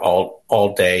be there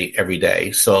all day, every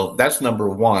day. So that's number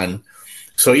one.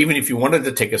 So even if you wanted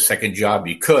to take a second job,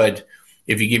 you could,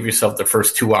 if you give yourself the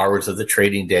first 2 hours of the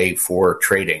trading day for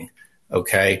trading.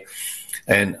 Okay.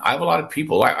 And I have a lot of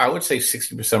people, I would say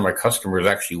 60% of my customers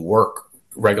actually work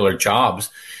regular jobs.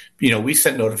 We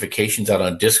send notifications out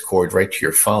on Discord right to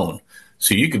your phone.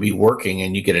 So you could be working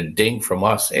and you get a ding from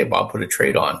us. Hey, Bob, put a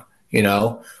trade on,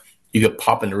 You could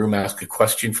pop in the room, ask a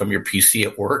question from your PC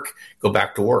at work, go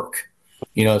back to work.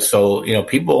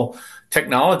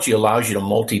 Technology allows you to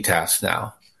multitask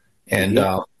now. And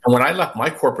when I left my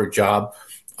corporate job,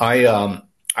 I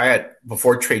had,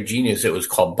 before Trade Genius, it was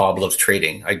called Bob Loves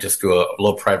Trading. I just threw a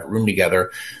little private room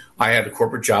together. I had a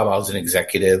corporate job. I was an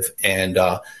executive, and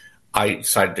I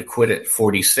decided to quit at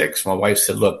 46. My wife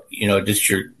said, look, this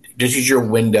is your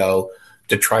window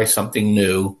to try something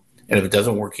new. And if it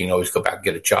doesn't work, you can always go back and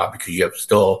get a job because you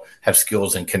still have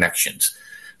skills and connections.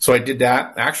 So I did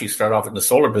that. I actually started off in the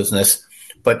solar business,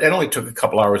 but it only took a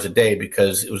couple hours a day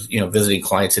because it was, visiting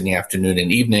clients in the afternoon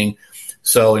and evening.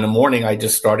 So in the morning, I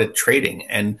just started trading,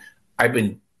 and I've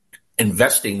been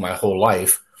investing my whole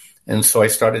life. And so I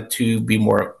started to be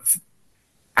more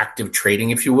active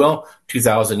trading, if you will.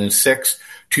 2006,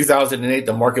 2008,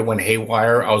 the market went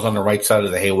haywire. I was on the right side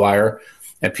of the haywire,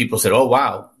 and people said, oh,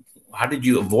 wow, how did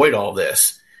you avoid all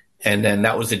this? And then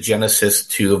that was the genesis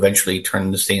to eventually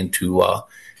turn this into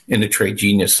Trade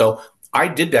Genius. So I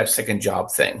did that second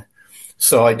job thing.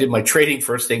 So I did my trading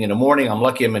first thing in the morning. I'm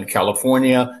lucky I'm in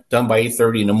California, done by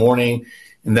 8:30 in the morning.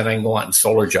 And then I can go out in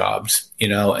solar jobs,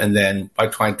 and then by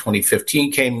the time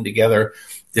 2015 came together,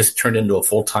 this turned into a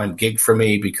full-time gig for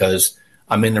me because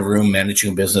I'm in the room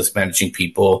managing business, managing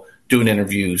people, doing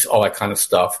interviews, all that kind of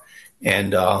stuff.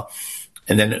 And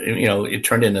then, it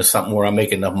turned into something where I'm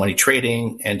making enough money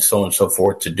trading and so on and so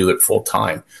forth to do it full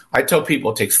time. I tell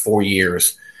people it takes 4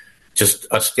 years, just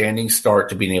a standing start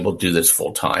to being able to do this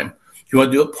full time. If you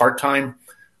want to do it part time,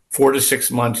 4 to 6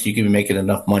 months, you can be making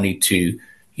enough money to,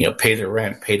 pay the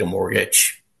rent, pay the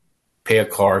mortgage, pay a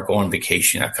car, go on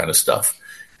vacation, that kind of stuff.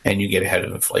 And you get ahead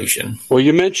of inflation. Well,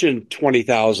 you mentioned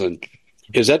 20,000.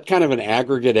 Is that kind of an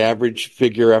aggregate average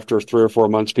figure after 3 or 4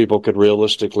 months people could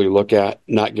realistically look at?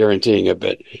 Not guaranteeing it,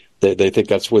 but they think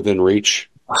that's within reach?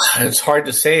 It's hard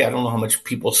to say. I don't know how much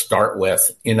people start with,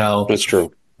 That's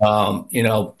true.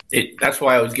 That's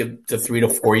why I always give the 3 to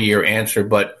 4 year answer.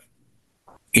 But,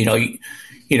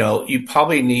 you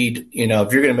probably need,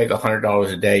 if you're going to make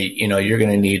 $100 a day, you're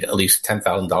going to need at least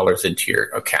 $10,000 into your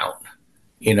account,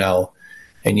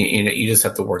 and you just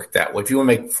have to work it that way. If you want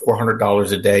to make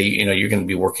 $400 a day, you're going to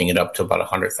be working it up to about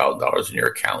 $100,000 in your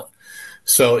account.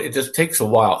 So it just takes a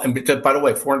while. And by the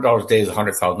way, $400 a day is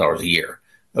 $100,000 a year.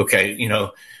 Okay,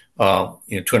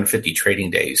 250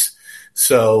 trading days.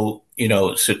 So,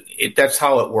 that's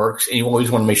how it works. And you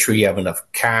always want to make sure you have enough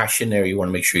cash in there. You want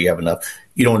to make sure you have enough.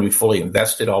 You don't want to be fully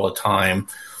invested all the time.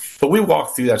 But we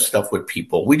walk through that stuff with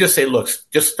people. We just say, look,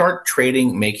 just start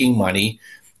trading, making money,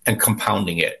 and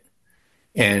compounding it.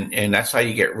 And that's how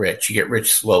you get rich. You get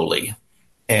rich slowly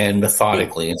and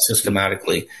methodically and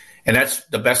systematically. And that's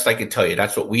the best I can tell you.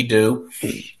 That's what we do.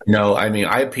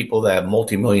 I have people that have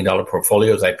multi-million-dollar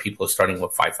portfolios. I have people starting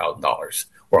with $5,000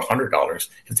 or $100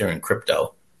 if they're in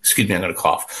crypto. Excuse me, I'm going to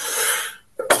cough.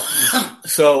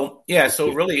 So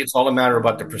really it's all a matter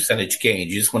about the percentage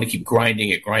gains. You just want to keep grinding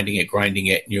it, and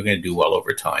you're going to do well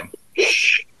over time.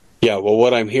 Yeah, well,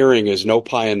 what I'm hearing is no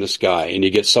pie in the sky, and you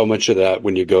get so much of that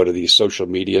when you go to these social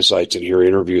media sites and hear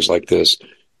interviews like this.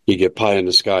 You get pie in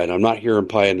the sky, and I'm not hearing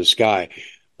pie in the sky.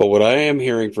 But what I am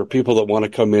hearing for people that want to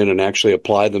come in and actually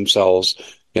apply themselves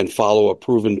and follow a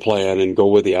proven plan and go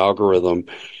with the algorithm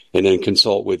and then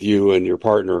consult with you and your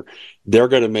partner, they're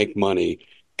going to make money,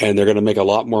 and they're going to make a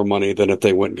lot more money than if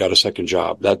they went and got a second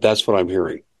job. That's what I'm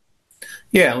hearing.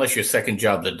 Yeah, unless your second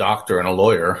job's a doctor and a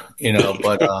lawyer,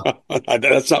 but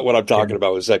that's not what I'm talking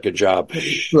about with second job.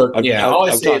 Look, all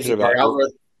I say is our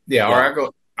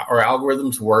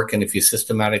algorithms work, and if you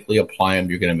systematically apply them,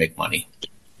 you're going to make money.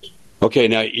 Okay,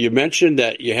 now you mentioned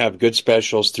that you have good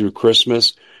specials through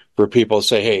Christmas for people to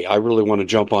say, hey, I really want to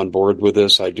jump on board with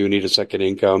this. I do need a second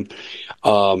income.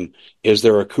 Is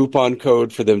there a coupon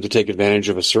code for them to take advantage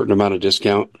of a certain amount of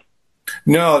discount?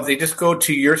 No, they just go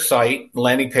to your site,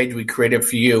 landing page we created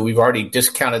for you. We've already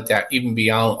discounted that even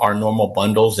beyond our normal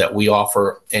bundles that we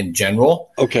offer in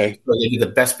general. Okay. So they get the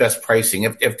best pricing.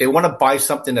 If they want to buy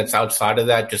something that's outside of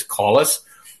that, just call us,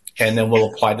 and then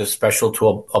we'll apply the special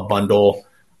to a bundle,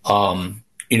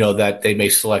 that they may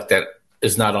select that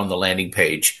is not on the landing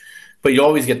page. But you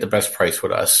always get the best price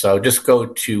with us. So just go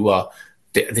to, I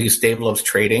think it's Dave Loves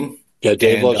Trading. Yeah,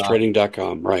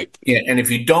 DaveLovesTrading.com, right. Yeah, and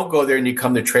if you don't go there and you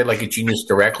come to Trade Like a Genius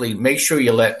directly, make sure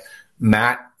you let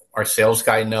Matt, our sales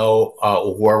guy, know,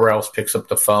 or whoever else picks up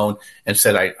the phone and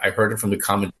said, I heard it from the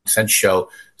Common Sense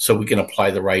Show, so we can apply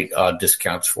the right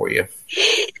discounts for you.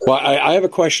 Well, I have a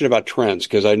question about trends,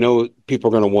 because I know people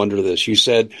are going to wonder this. You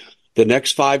said the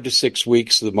next 5 to 6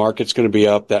 weeks, the market's going to be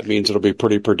up. That means it'll be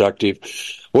pretty productive.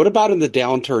 What about in the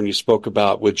downturn you spoke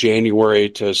about with January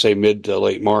to, say, mid to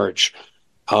late March?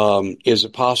 Is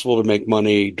it possible to make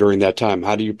money during that time?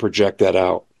 How do you project that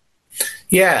out?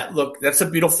 Yeah, look, that's the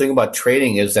beautiful thing about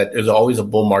trading is that there's always a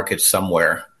bull market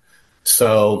somewhere.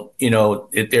 So, if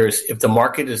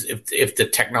the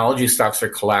technology stocks are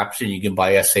collapsing, you can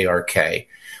buy SARK.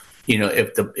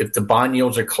 If the bond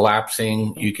yields are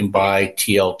collapsing, you can buy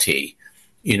TLT.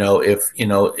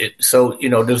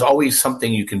 There's always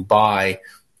something you can buy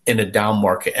in a down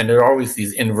market, and there are always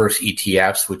these inverse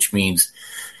ETFs, which means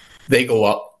they go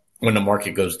up when the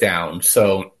market goes down.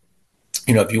 So,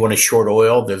 if you want to short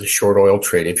oil, there's a short oil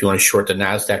trade. If you want to short the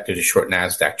NASDAQ, there's a short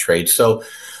NASDAQ trade. So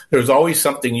there's always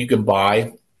something you can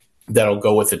buy that'll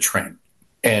go with the trend.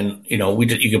 And, you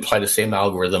can apply the same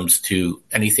algorithms to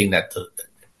anything that's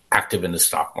active in the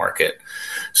stock market.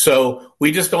 So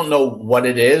we just don't know what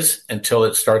it is until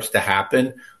it starts to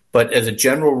happen. But as a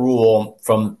general rule,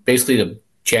 from basically the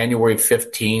January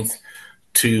 15th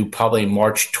to probably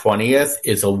March 20th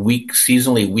is a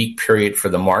seasonally weak period for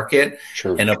the market.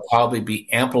 Sure. And it'll probably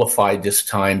be amplified this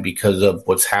time because of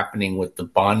what's happening with the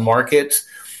bond markets.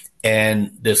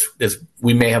 And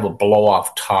we may have a blow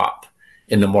off top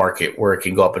in the market where it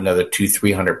can go up another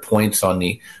 200-300 points on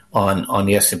the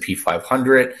S&P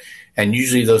 500. And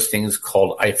usually those things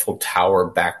called Eiffel Tower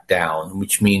back down,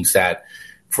 which means that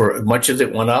for as much as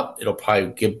it went up, it'll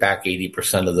probably give back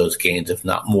 80% of those gains, if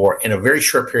not more, in a very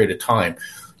short period of time.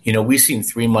 We've seen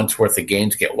 3 months worth of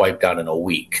gains get wiped out in a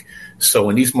week. So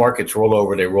when these markets roll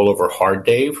over, they roll over hard,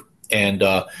 Dave. And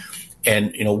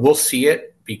we'll see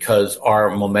it because our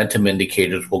momentum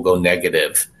indicators will go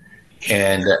negative.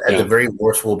 And at the very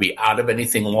worst, we'll be out of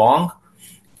anything long.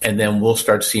 And then we'll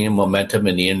start seeing momentum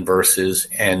in the inverses,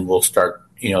 and we'll start,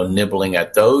 nibbling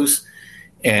at those.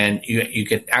 And you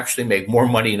can actually make more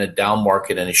money in a down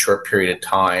market in a short period of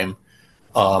time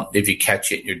if you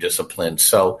catch it and you're disciplined.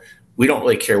 So we don't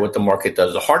really care what the market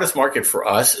does. The hardest market for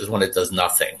us is when it does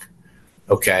nothing,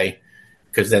 okay?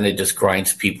 Because then it just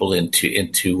grinds people into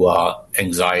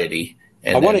anxiety.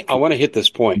 And I want to hit this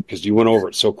point because you went over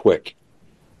it so quick.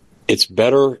 It's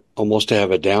better almost to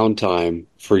have a downtime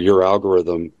for your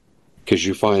algorithm because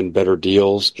you find better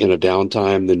deals in a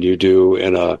downtime than you do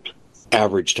in a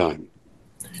average time.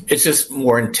 It's just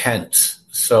more intense.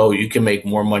 So you can make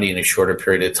more money in a shorter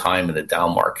period of time in a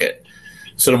down market.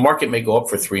 So the market may go up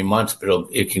for 3 months, but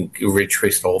it can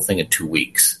retrace the whole thing in 2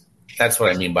 weeks. That's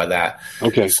what I mean by that.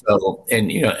 Okay. So,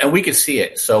 and we can see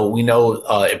it. So we know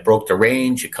it broke the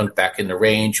range. It comes back in the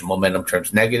range. Momentum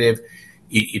turns negative.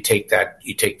 You take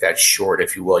that short,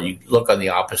 if you will. You look on the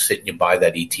opposite and you buy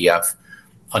that ETF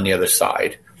on the other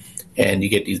side, and you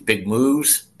get these big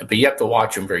moves. But you have to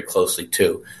watch them very closely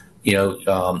too.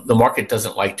 The market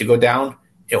doesn't like to go down.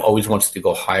 It always wants to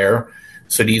go higher.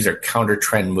 So these are counter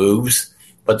trend moves,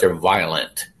 but they're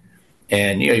violent.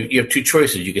 And you have two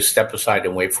choices. You can step aside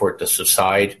and wait for it to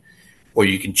subside, or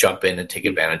you can jump in and take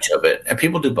advantage of it. And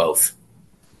people do both.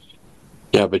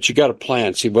 Yeah, but you got a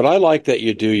plan. See, what I like that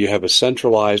you do, you have a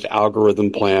centralized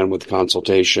algorithm plan with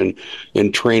consultation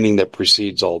and training that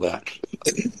precedes all that.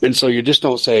 And so you just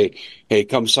don't say, hey,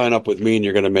 come sign up with me and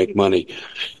you're going to make money.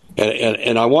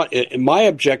 And my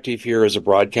objective here as a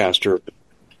broadcaster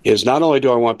is not only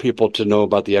do I want people to know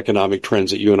about the economic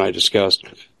trends that you and I discussed,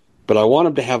 but I want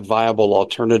them to have viable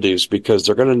alternatives because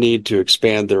they're going to need to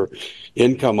expand their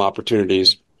income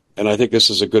opportunities. And I think this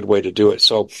is a good way to do it.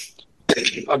 So,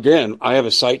 again, I have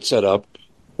a site set up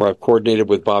where I've coordinated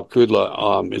with Bob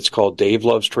Kudla. It's called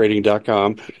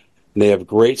DaveLovesTrading.com. And they have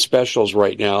great specials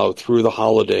right now through the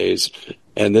holidays.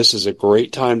 And this is a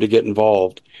great time to get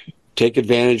involved. Take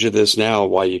advantage of this now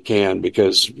while you can,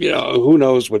 because, who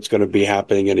knows what's going to be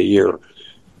happening in a year.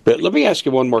 But let me ask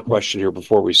you one more question here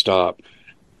before we stop.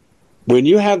 When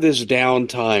you have this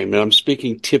downtime, and I'm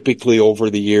speaking typically over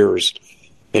the years,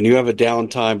 and you have a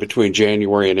downtime between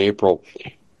January and April,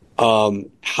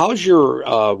 how's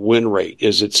your win rate?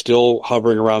 Is it still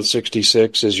hovering around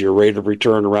 66? Is your rate of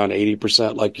return around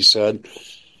 80%, like you said?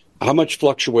 How much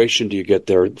fluctuation do you get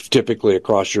there typically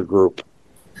across your group?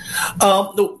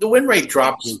 The win rate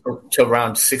drops to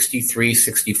around 63,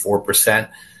 64%.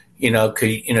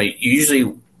 Usually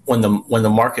when the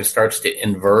market starts to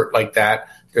invert like that,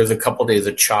 there's a couple days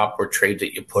of chop where trades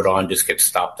that you put on just get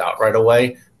stopped out right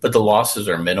away, but the losses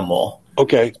are minimal.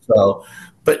 Okay. So,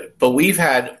 but we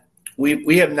have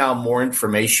now more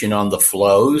information on the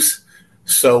flows,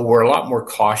 so we're a lot more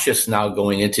cautious now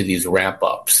going into these ramp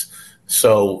ups.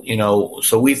 So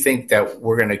we think that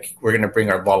we're gonna bring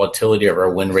our volatility of our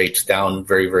win rates down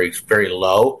very, very, very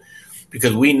low,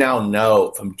 because we now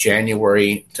know from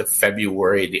January to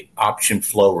February the option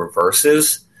flow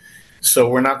reverses. So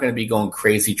we're not going to be going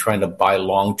crazy trying to buy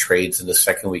long trades in the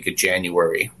second week of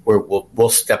January. We'll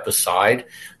step aside,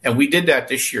 and we did that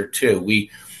this year too.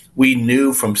 We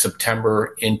knew from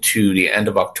September into the end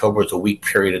of October was a week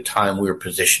period of time. We were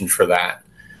positioned for that.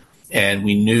 And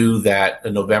we knew that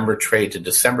the November trade to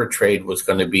December trade was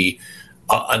going to be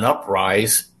an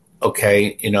uprise,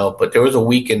 okay, but there was a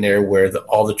week in there where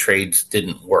all the trades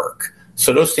didn't work.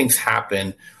 So those things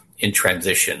happen in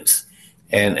transitions,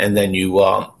 and then you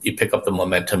pick up the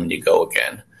momentum and you go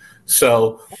again.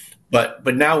 So, but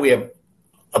now we have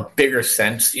a bigger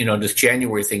sense. This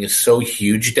January thing is so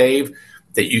huge, Dave,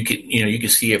 that you can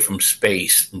see it from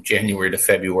space from January to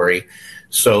February.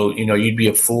 So, you'd be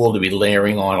a fool to be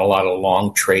layering on a lot of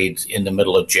long trades in the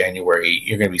middle of January.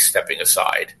 You're going to be stepping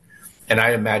aside. And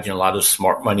I imagine a lot of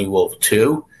smart money will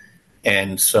too.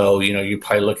 And so, you're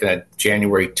probably looking at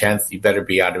January 10th. You better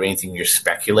be out of anything you're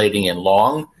speculating in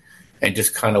long and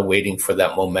just kind of waiting for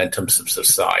that momentum to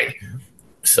subside.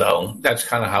 So that's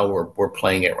kind of how we're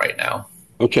playing it right now.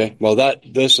 Okay. Well,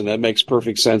 that makes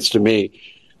perfect sense to me.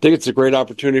 I think it's a great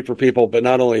opportunity for people, but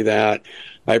not only that,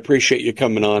 I appreciate you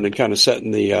coming on and kind of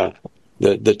setting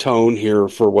the tone here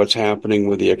for what's happening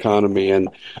with the economy, and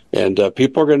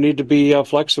people are going to need to be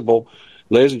flexible.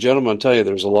 Ladies and gentlemen, I'll tell you,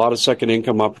 there's a lot of second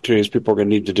income opportunities people are going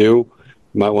to need to do.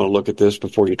 You might want to look at this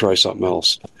before you try something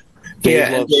else. Dave,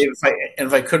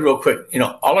 if I could real quick,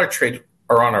 all our trades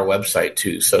are on our website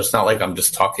too, so it's not like I'm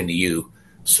just talking to you.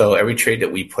 So every trade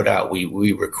that we put out,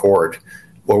 we record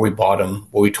where we bought them,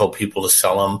 where we told people to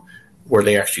sell them, where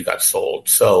they actually got sold.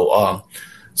 So,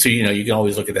 you can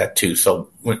always look at that too. So,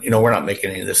 we're not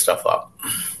making any of this stuff up.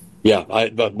 Yeah,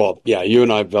 you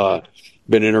and I've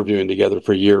been interviewing together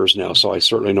for years now, so I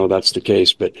certainly know that's the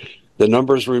case. But the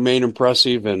numbers remain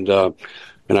impressive, and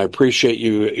I appreciate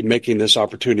you making this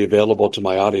opportunity available to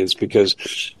my audience, because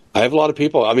I have a lot of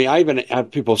people. I mean, I even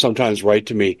have people sometimes write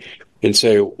to me and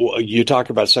say, well, you talk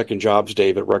about second jobs,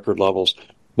 Dave, at record levels.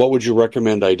 What would you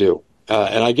recommend I do?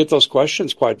 And I get those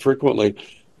questions quite frequently.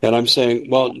 And I'm saying,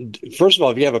 well, first of all,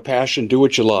 if you have a passion, do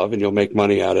what you love and you'll make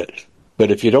money at it.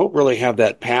 But if you don't really have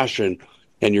that passion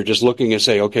and you're just looking and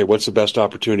say, okay, what's the best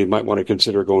opportunity, you might want to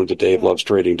consider going to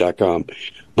DaveLovesTrading.com.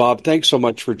 Bob, thanks so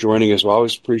much for joining us. We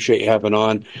always appreciate you having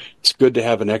on. It's good to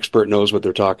have an expert knows what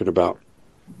they're talking about.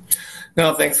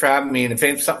 No, thanks for having me. And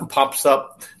if something pops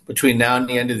up between now and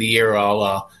the end of the year,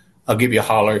 I'll give you a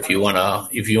holler if you wanna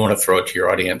throw it to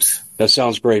your audience. That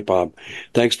sounds great, Bob.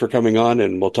 Thanks for coming on,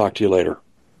 and we'll talk to you later.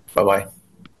 Bye-bye.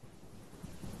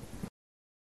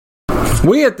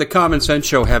 We at the Common Sense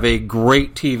Show have a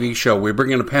great TV show. We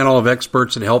bring in a panel of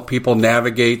experts and help people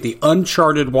navigate the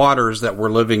uncharted waters that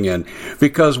we're living in.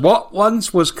 Because what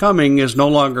once was coming is no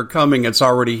longer coming. It's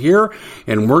already here,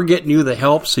 and we're getting you the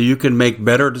help so you can make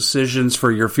better decisions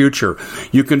for your future.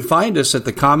 You can find us at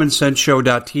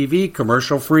thecommonsenseshow.tv,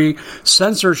 commercial-free,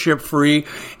 censorship-free,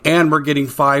 and we're getting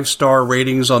 5-star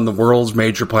ratings on the world's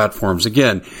major platforms.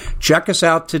 Again, check us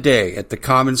out today at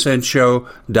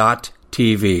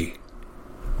thecommonsenseshow.tv.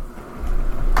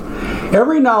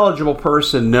 Every knowledgeable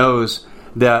person knows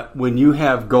that when you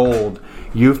have gold,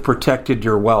 you've protected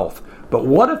your wealth. But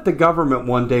what if the government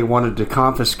one day wanted to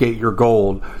confiscate your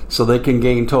gold so they can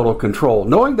gain total control,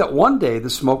 knowing that one day the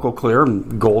smoke will clear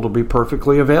and gold will be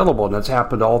perfectly available, and that's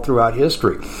happened all throughout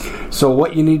history. So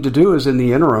what you need to do is, in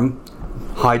the interim,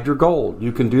 hide your gold.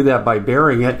 You can do that by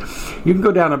burying it. You can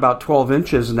go down about 12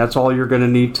 inches, and that's all you're going to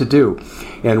need to do.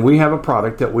 And we have a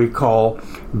product that we call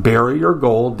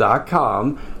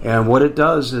buryyourgold.com, and what it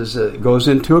does is it goes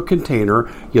into a container.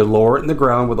 You lower it in the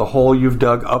ground with a hole you've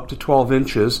dug up to 12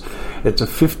 inches. It's a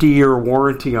 50-year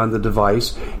warranty on the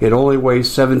device. It only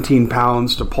weighs 17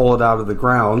 pounds to pull it out of the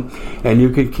ground, and you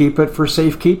can keep it for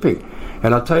safekeeping.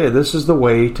 And I'll tell you, this is the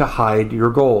way to hide your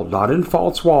gold, not in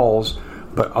false walls,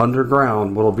 but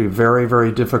underground, will be very,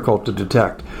 very difficult to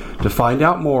detect. To find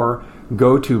out more,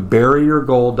 go to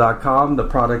buryyourgold.com. The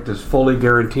product is fully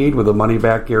guaranteed with a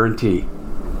money-back guarantee.